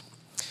truths.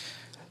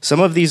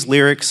 Some of these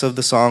lyrics of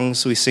the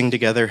songs we sing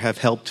together have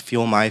helped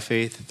fuel my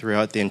faith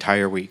throughout the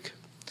entire week.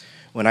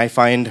 When I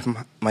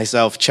find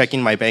myself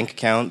checking my bank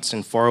accounts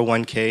and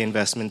 401k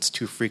investments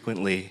too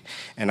frequently,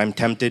 and I'm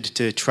tempted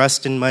to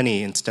trust in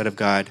money instead of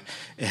God,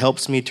 it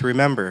helps me to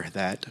remember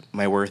that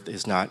my worth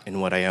is not in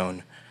what I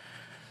own.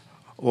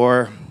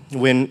 Or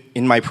when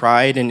in my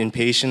pride and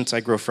impatience I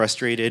grow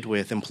frustrated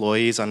with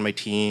employees on my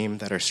team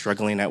that are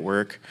struggling at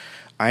work,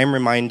 I am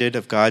reminded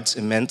of God's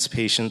immense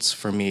patience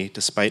for me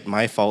despite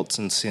my faults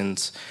and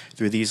sins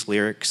through these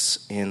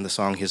lyrics in the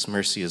song His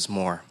Mercy is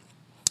More.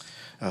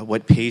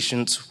 What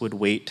patience would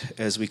wait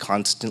as we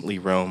constantly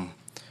roam.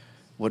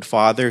 What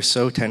Father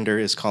so tender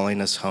is calling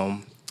us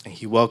home.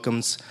 He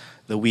welcomes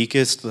the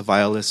weakest, the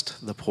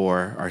vilest, the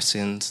poor. Our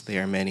sins, they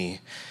are many.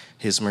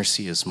 His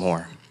mercy is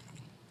more.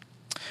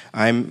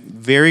 I'm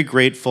very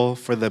grateful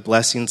for the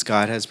blessings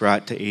God has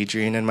brought to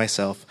Adrian and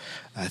myself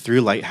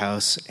through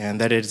Lighthouse, and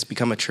that it has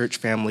become a church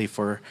family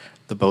for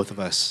the both of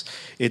us.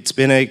 It's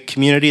been a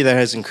community that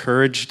has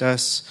encouraged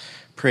us,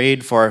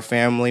 prayed for our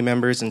family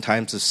members in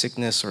times of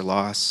sickness or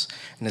loss,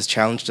 and has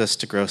challenged us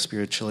to grow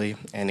spiritually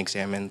and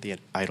examine the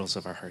idols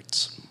of our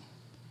hearts.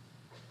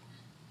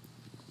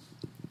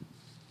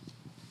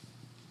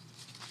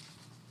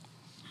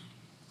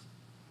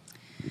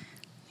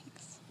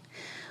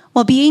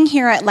 While being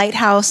here at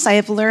Lighthouse, I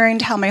have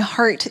learned how my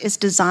heart is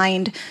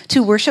designed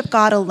to worship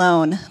God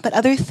alone, but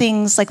other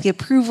things like the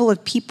approval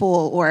of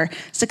people or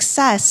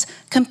success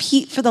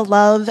compete for the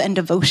love and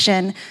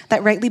devotion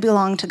that rightly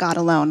belong to God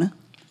alone.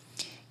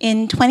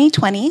 In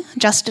 2020,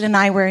 Justin and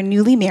I were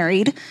newly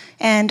married,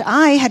 and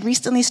I had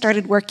recently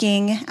started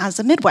working as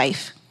a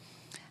midwife.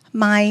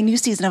 My new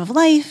season of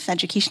life,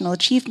 educational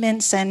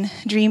achievements, and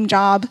dream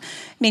job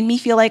made me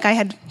feel like I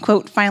had,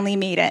 quote, finally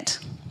made it.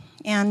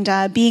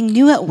 And being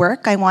new at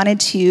work, I wanted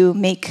to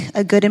make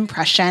a good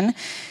impression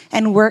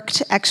and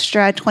worked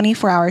extra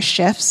 24-hour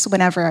shifts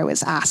whenever I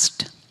was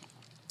asked.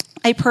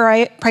 I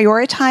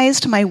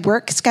prioritized my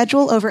work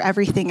schedule over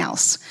everything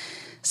else: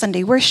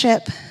 Sunday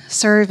worship,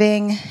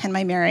 serving, and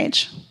my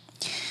marriage.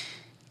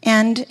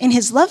 And in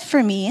His love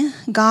for me,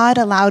 God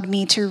allowed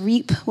me to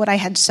reap what I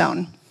had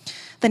sown: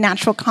 the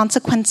natural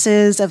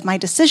consequences of my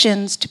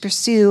decisions to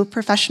pursue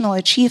professional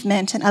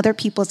achievement and other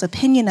people's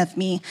opinion of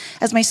me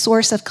as my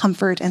source of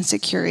comfort and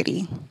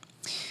security.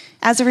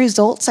 As a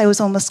result, I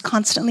was almost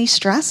constantly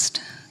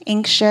stressed,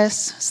 anxious,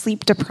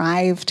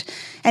 sleep-deprived,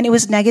 and it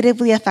was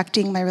negatively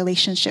affecting my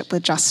relationship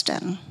with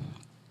Justin.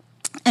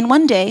 And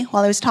one day,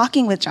 while I was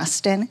talking with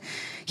Justin,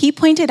 he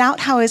pointed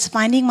out how I was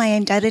finding my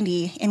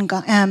identity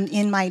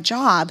in my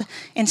job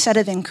instead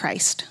of in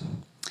Christ.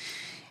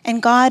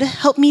 And God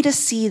helped me to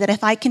see that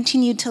if I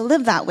continued to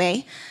live that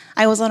way,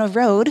 I was on a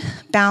road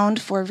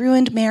bound for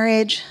ruined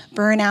marriage,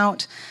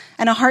 burnout,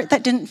 and a heart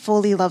that didn't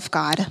fully love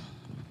God.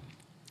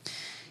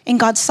 In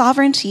God's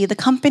sovereignty, the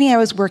company I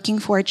was working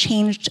for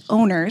changed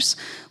owners,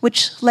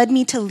 which led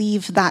me to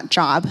leave that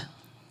job.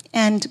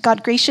 And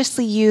God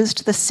graciously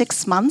used the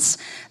 6 months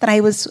that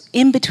I was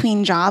in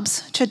between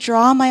jobs to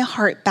draw my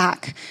heart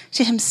back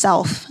to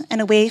Himself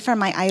and away from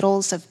my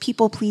idols of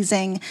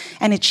people-pleasing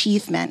and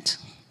achievement.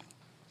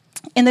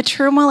 In the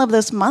turmoil of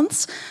those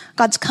months,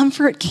 God's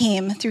comfort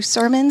came through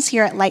sermons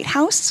here at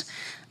Lighthouse,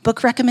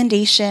 book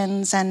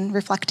recommendations, and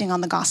reflecting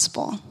on the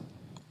gospel.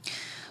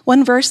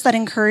 One verse that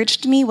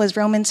encouraged me was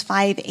Romans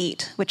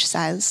 5:8, which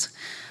says,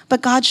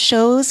 "But God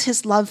shows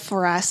His love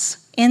for us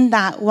in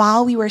that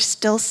while we were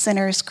still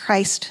sinners,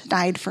 Christ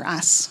died for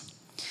us."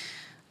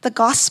 The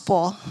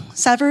gospel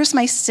severs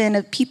my sin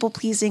of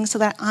people-pleasing so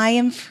that I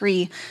am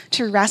free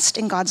to rest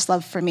in God's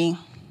love for me.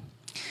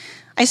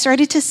 I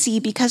started to see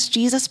because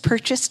Jesus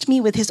purchased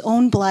me with His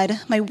own blood,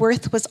 my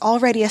worth was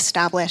already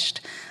established.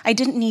 I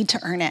didn't need to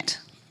earn it.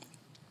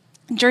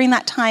 During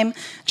that time,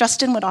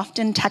 Justin would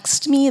often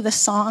text me the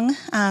song,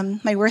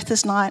 "My Worth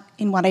Is Not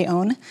in What I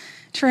Own,"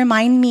 to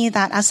remind me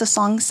that, as the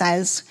song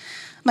says,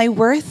 my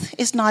worth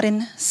is not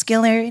in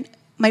skill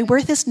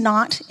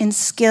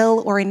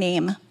or a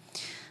name,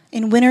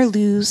 in win or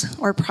lose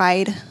or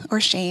pride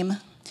or shame,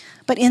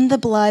 but in the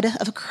blood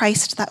of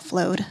Christ that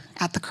flowed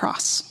at the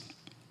cross.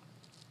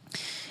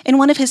 In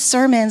one of his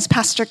sermons,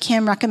 Pastor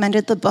Kim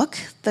recommended the book,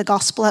 The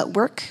Gospel at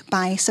Work,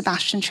 by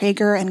Sebastian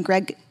Traeger and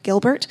Greg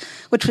Gilbert,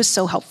 which was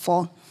so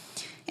helpful.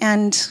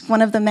 And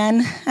one of the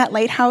men at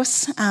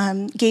Lighthouse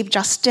gave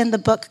Justin the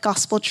book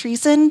Gospel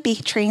Treason,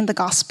 Betraying the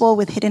Gospel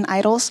with Hidden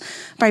Idols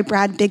by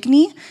Brad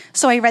Bigney,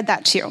 so I read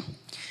that too.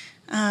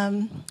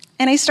 And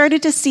I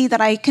started to see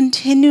that I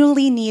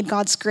continually need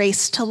God's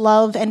grace to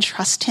love and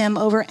trust Him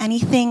over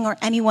anything or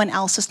anyone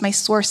else as my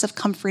source of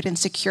comfort and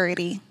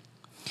security.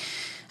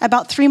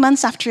 About 3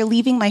 months after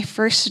leaving my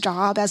first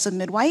job as a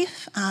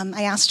midwife,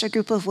 I asked a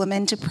group of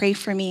women to pray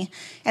for me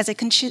as I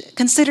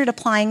considered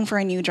applying for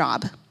a new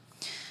job.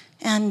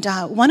 And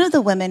one of the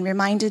women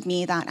reminded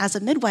me that as a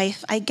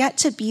midwife, I get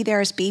to be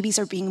there as babies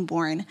are being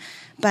born,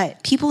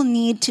 but people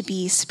need to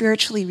be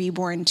spiritually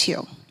reborn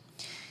too.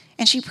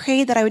 And she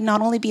prayed that I would not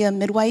only be a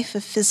midwife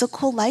of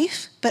physical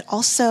life, but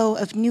also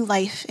of new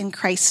life in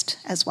Christ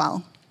as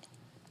well.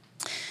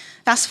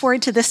 Fast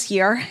forward to this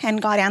year,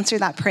 and God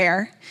answered that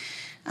prayer.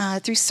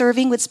 Through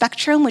serving with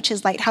Spectrum, which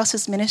is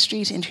Lighthouse's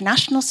ministry to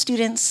international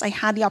students, I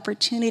had the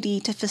opportunity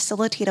to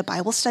facilitate a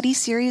Bible study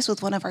series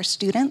with one of our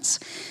students.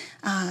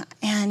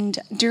 And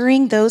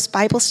during those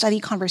Bible study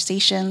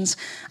conversations,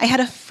 I had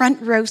a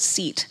front row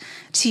seat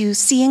to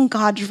seeing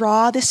God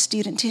draw this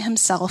student to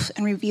himself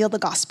and reveal the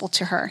gospel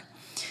to her.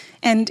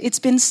 And it's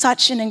been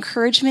such an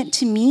encouragement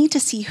to me to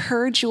see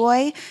her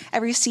joy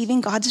at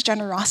receiving God's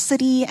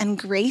generosity and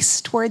grace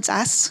towards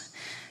us.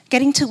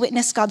 Getting to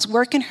witness God's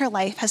work in her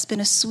life has been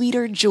a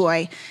sweeter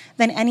joy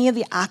than any of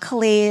the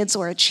accolades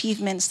or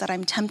achievements that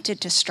I'm tempted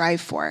to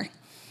strive for.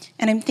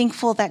 And I'm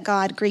thankful that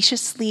God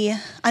graciously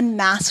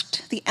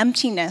unmasked the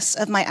emptiness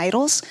of my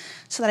idols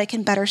so that I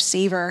can better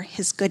savor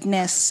his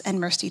goodness and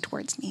mercy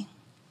towards me.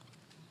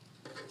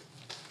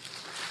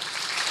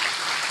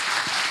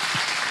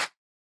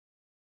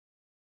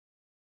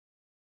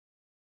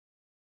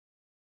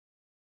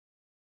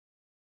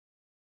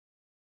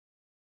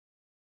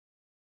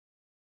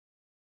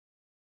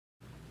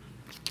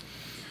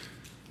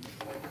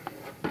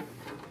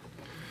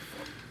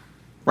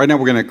 Right now,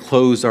 we're going to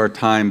close our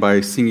time by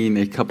singing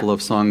a couple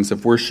of songs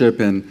of worship.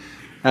 And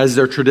as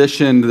our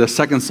tradition, the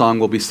second song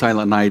will be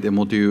Silent Night, and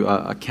we'll do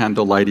a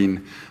candle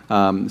lighting.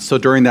 So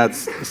during that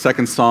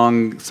second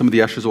song, some of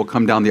the ushers will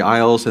come down the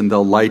aisles, and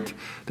they'll light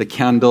the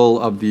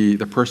candle of the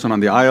person on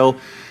the aisle,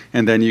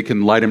 and then you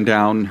can light them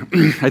down.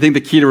 I think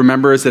the key to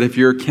remember is that if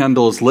your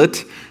candle is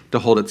lit, to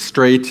hold it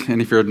straight,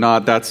 and if you're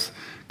not, that's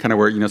kind of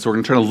where, so we're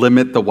going to try to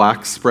limit the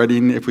wax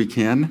spreading if we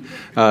can.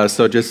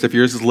 So just if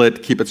yours is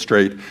lit, keep it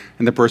straight.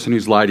 And the person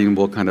who's lighting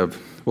will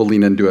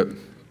lean into it.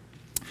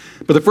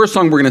 But the first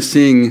song we're going to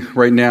sing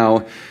right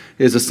now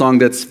is a song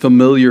that's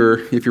familiar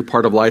if you're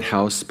part of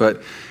Lighthouse.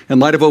 But in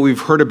light of what we've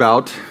heard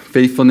about,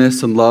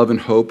 faithfulness and love and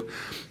hope,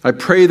 I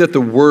pray that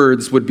the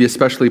words would be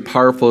especially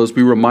powerful as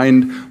we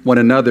remind one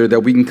another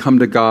that we can come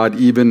to God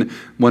even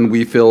when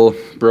we feel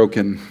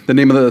broken. The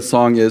name of the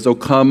song is, "O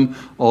Come,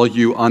 All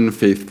You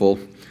Unfaithful."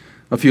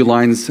 A few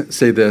lines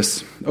say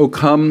this: "O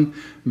come,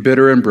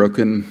 bitter and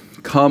broken,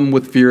 come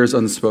with fears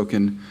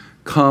unspoken,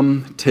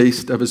 come,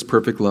 taste of his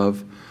perfect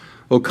love.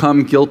 O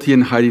come, guilty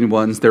and hiding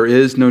ones, there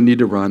is no need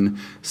to run.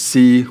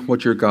 See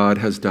what your God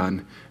has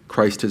done.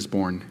 Christ is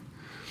born."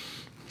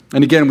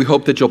 And again, we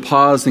hope that you'll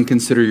pause and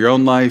consider your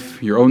own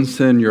life, your own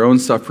sin, your own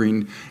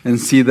suffering, and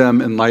see them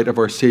in light of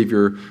our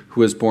Savior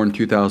who was born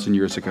 2,000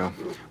 years ago.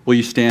 Will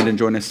you stand and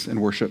join us in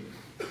worship?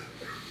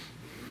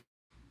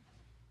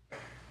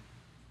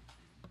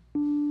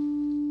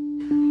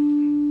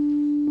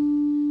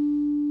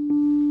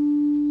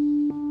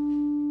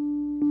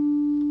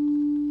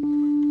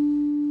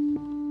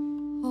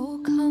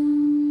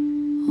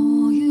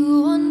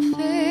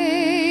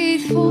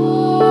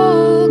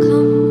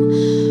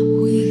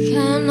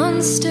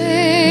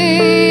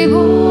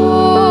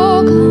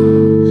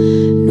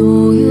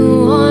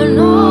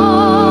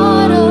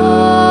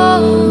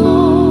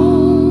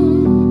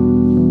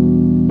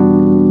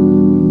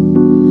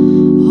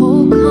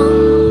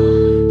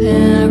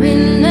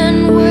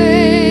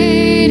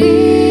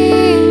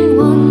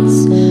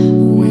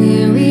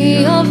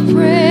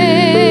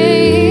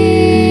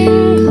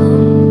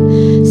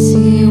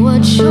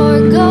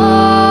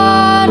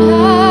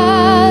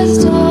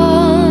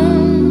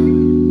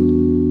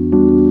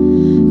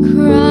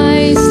 Cry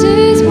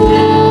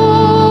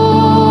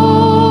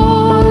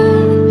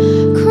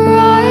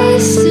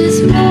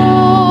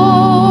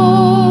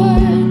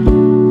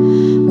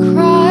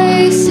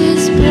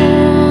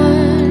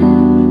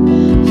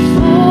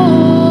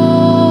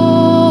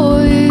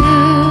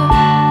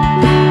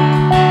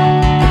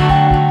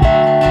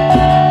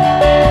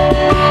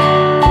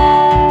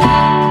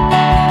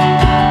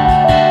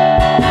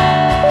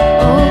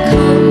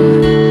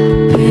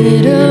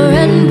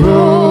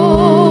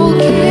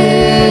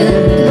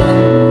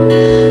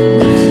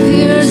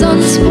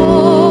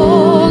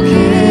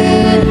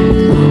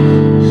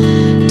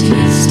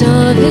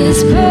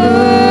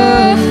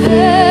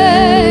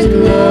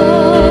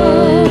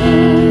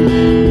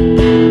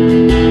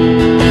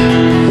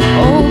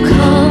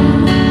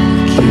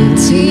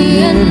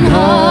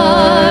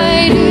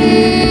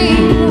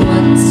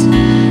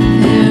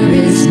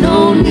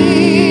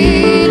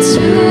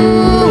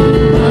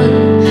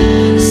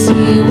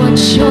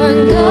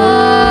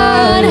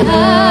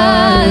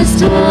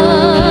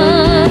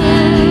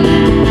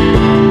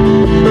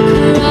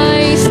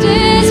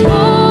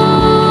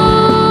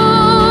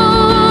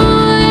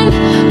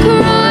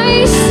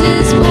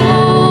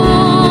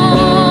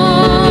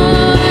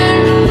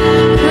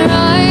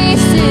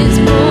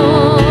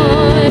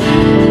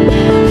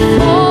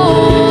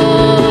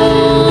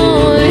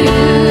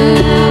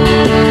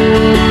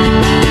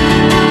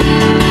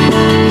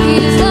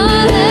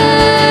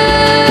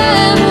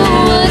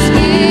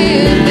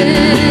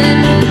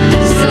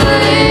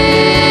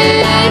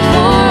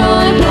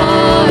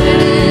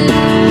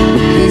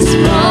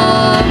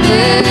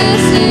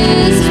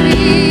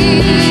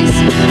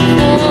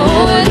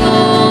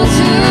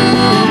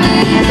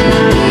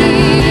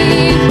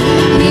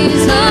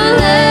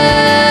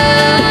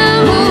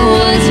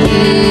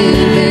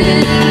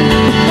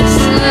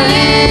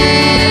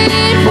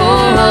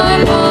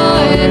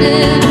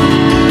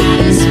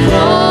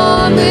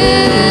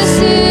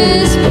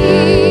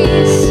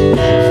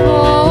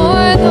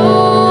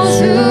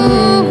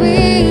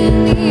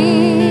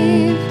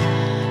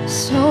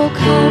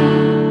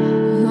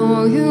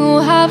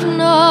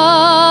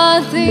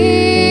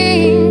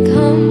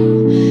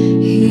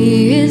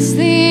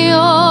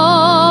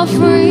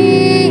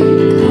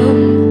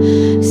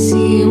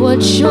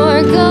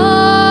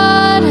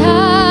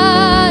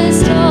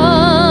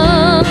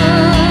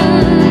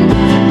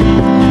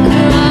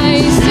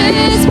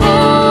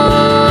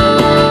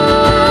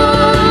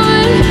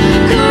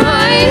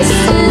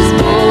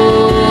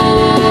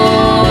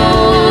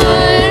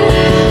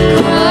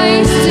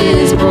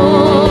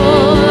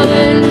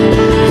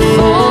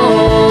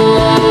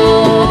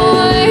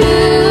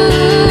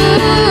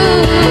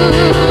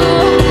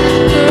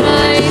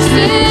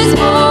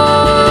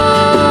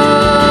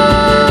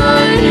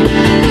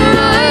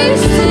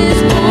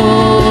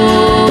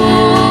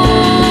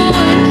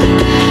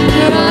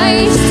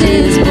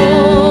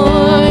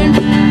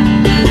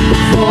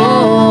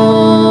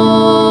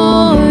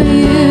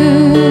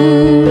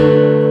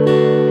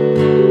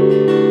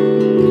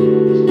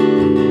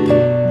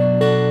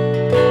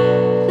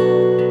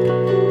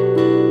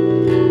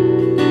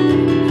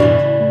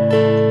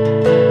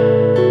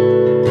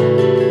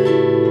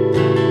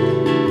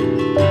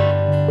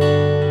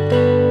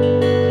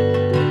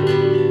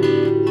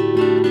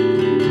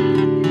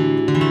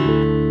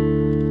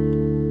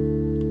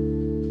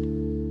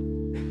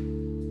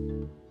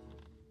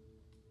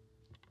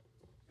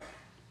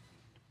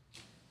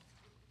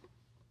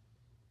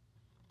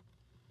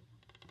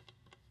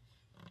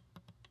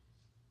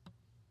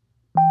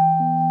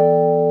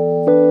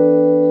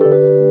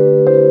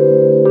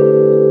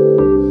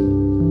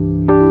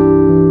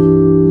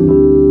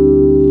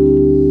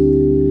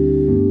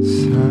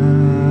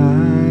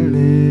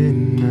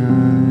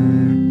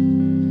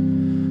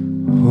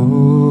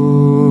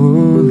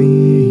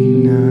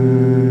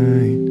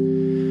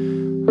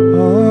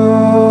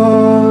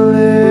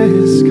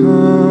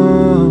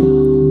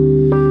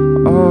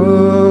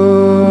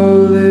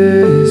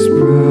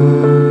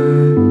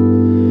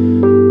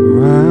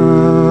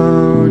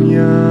Round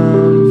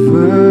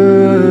yon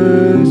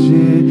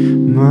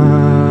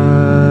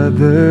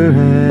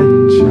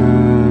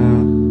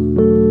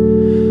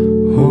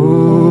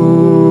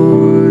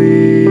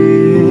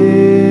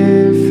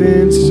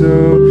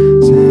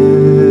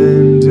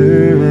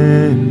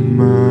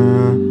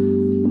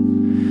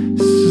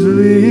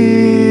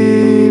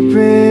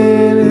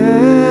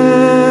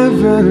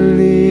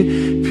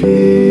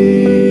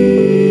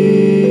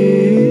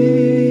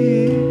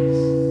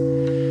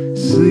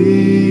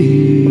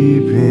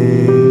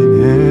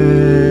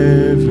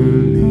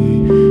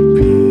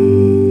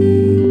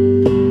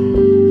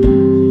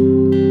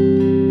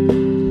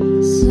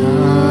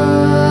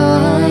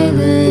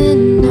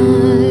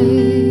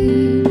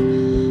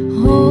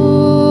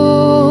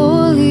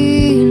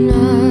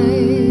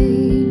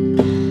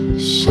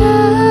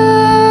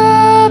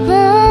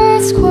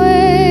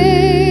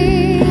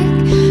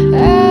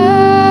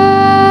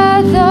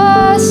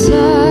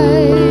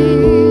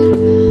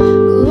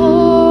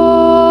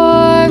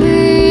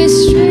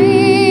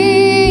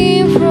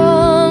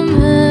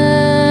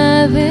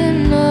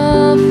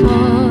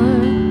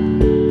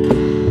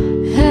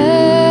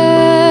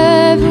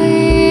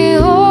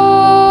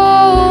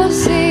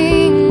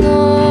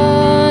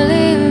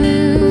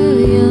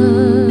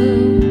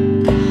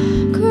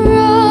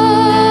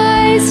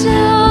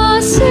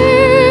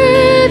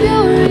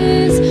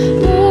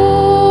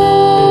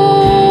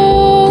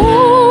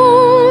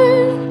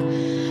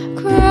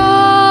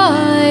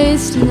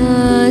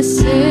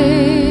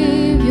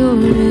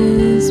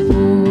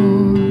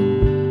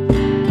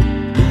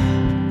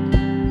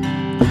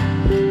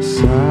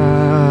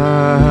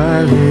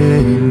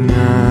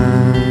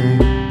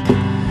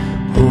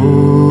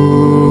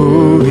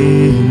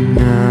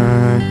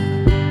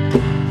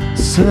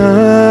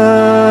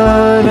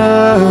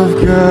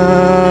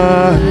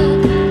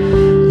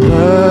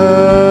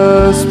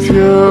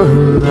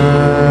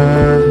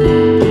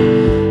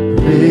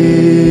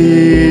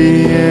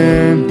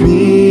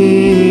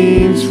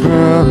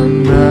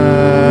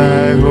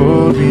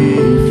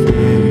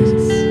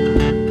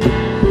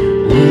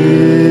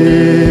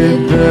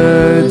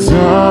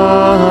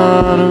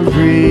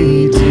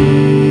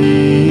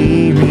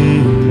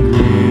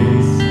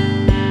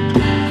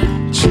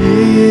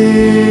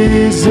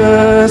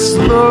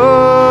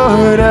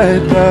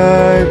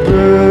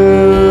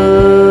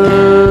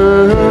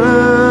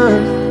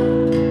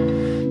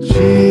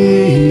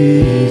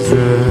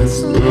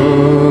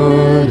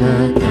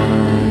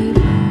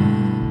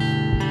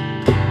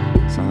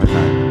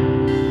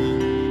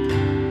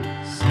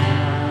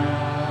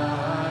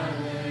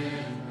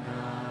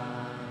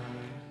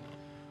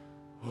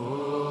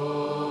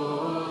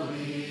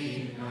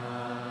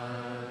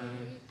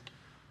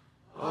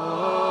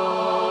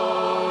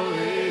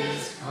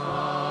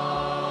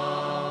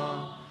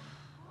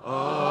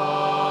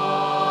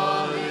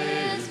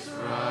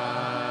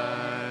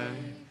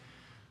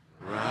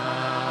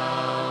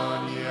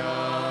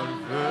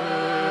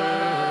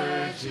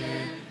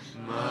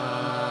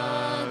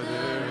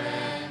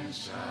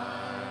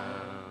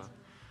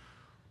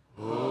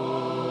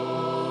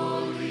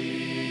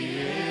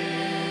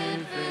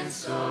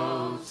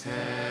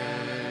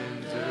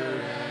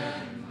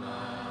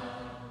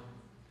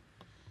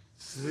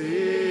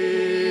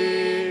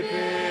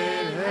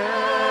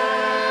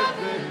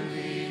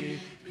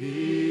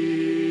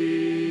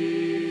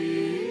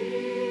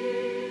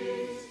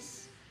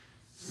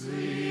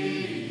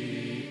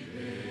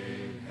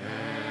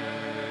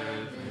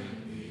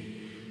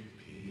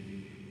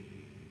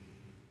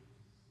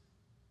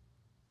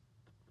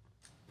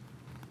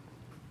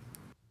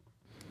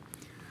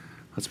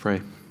Let's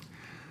pray.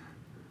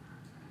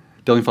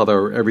 Heavenly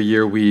Father, every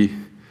year we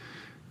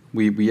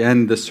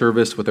end the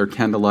service with our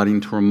candle lighting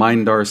to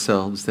remind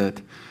ourselves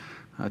that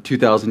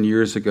 2,000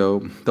 years ago,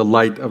 the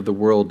light of the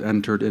world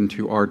entered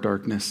into our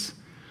darkness.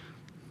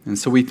 And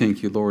so we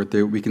thank you, Lord,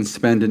 that we can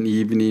spend an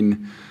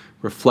evening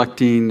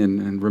reflecting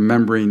and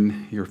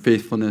remembering your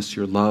faithfulness,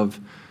 your love,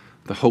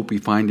 the hope we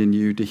find in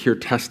you, to hear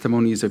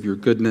testimonies of your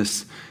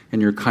goodness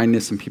and your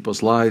kindness in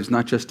people's lives,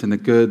 not just in the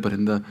good, but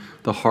in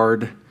the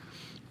hard,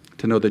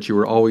 to know that you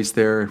were always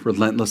there,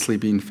 relentlessly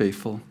being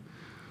faithful.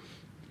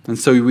 And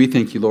so we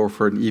thank you, Lord,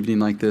 for an evening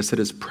like this. It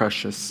is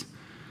precious.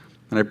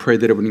 And I pray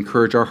that it would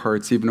encourage our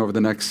hearts, even over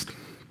the next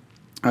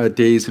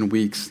days and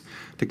weeks,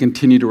 to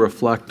continue to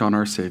reflect on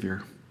our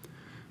Savior.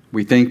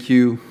 We thank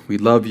you. We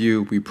love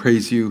you. We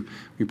praise you.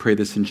 We pray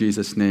this in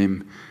Jesus'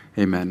 name.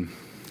 Amen.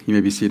 You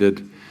may be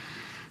seated.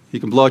 You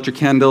can blow out your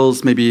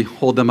candles, maybe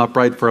hold them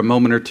upright for a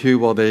moment or two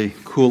while they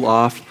cool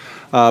off.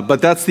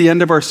 But that's the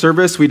end of our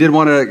service. We did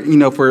want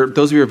to, for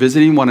those of you who are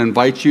visiting, want to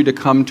invite you to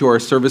come to our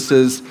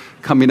services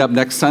coming up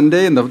next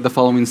Sunday and the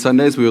following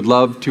Sundays. We would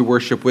love to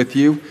worship with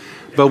you.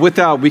 But with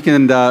that, we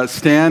can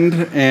stand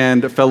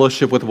and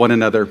fellowship with one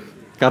another.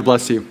 God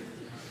bless you.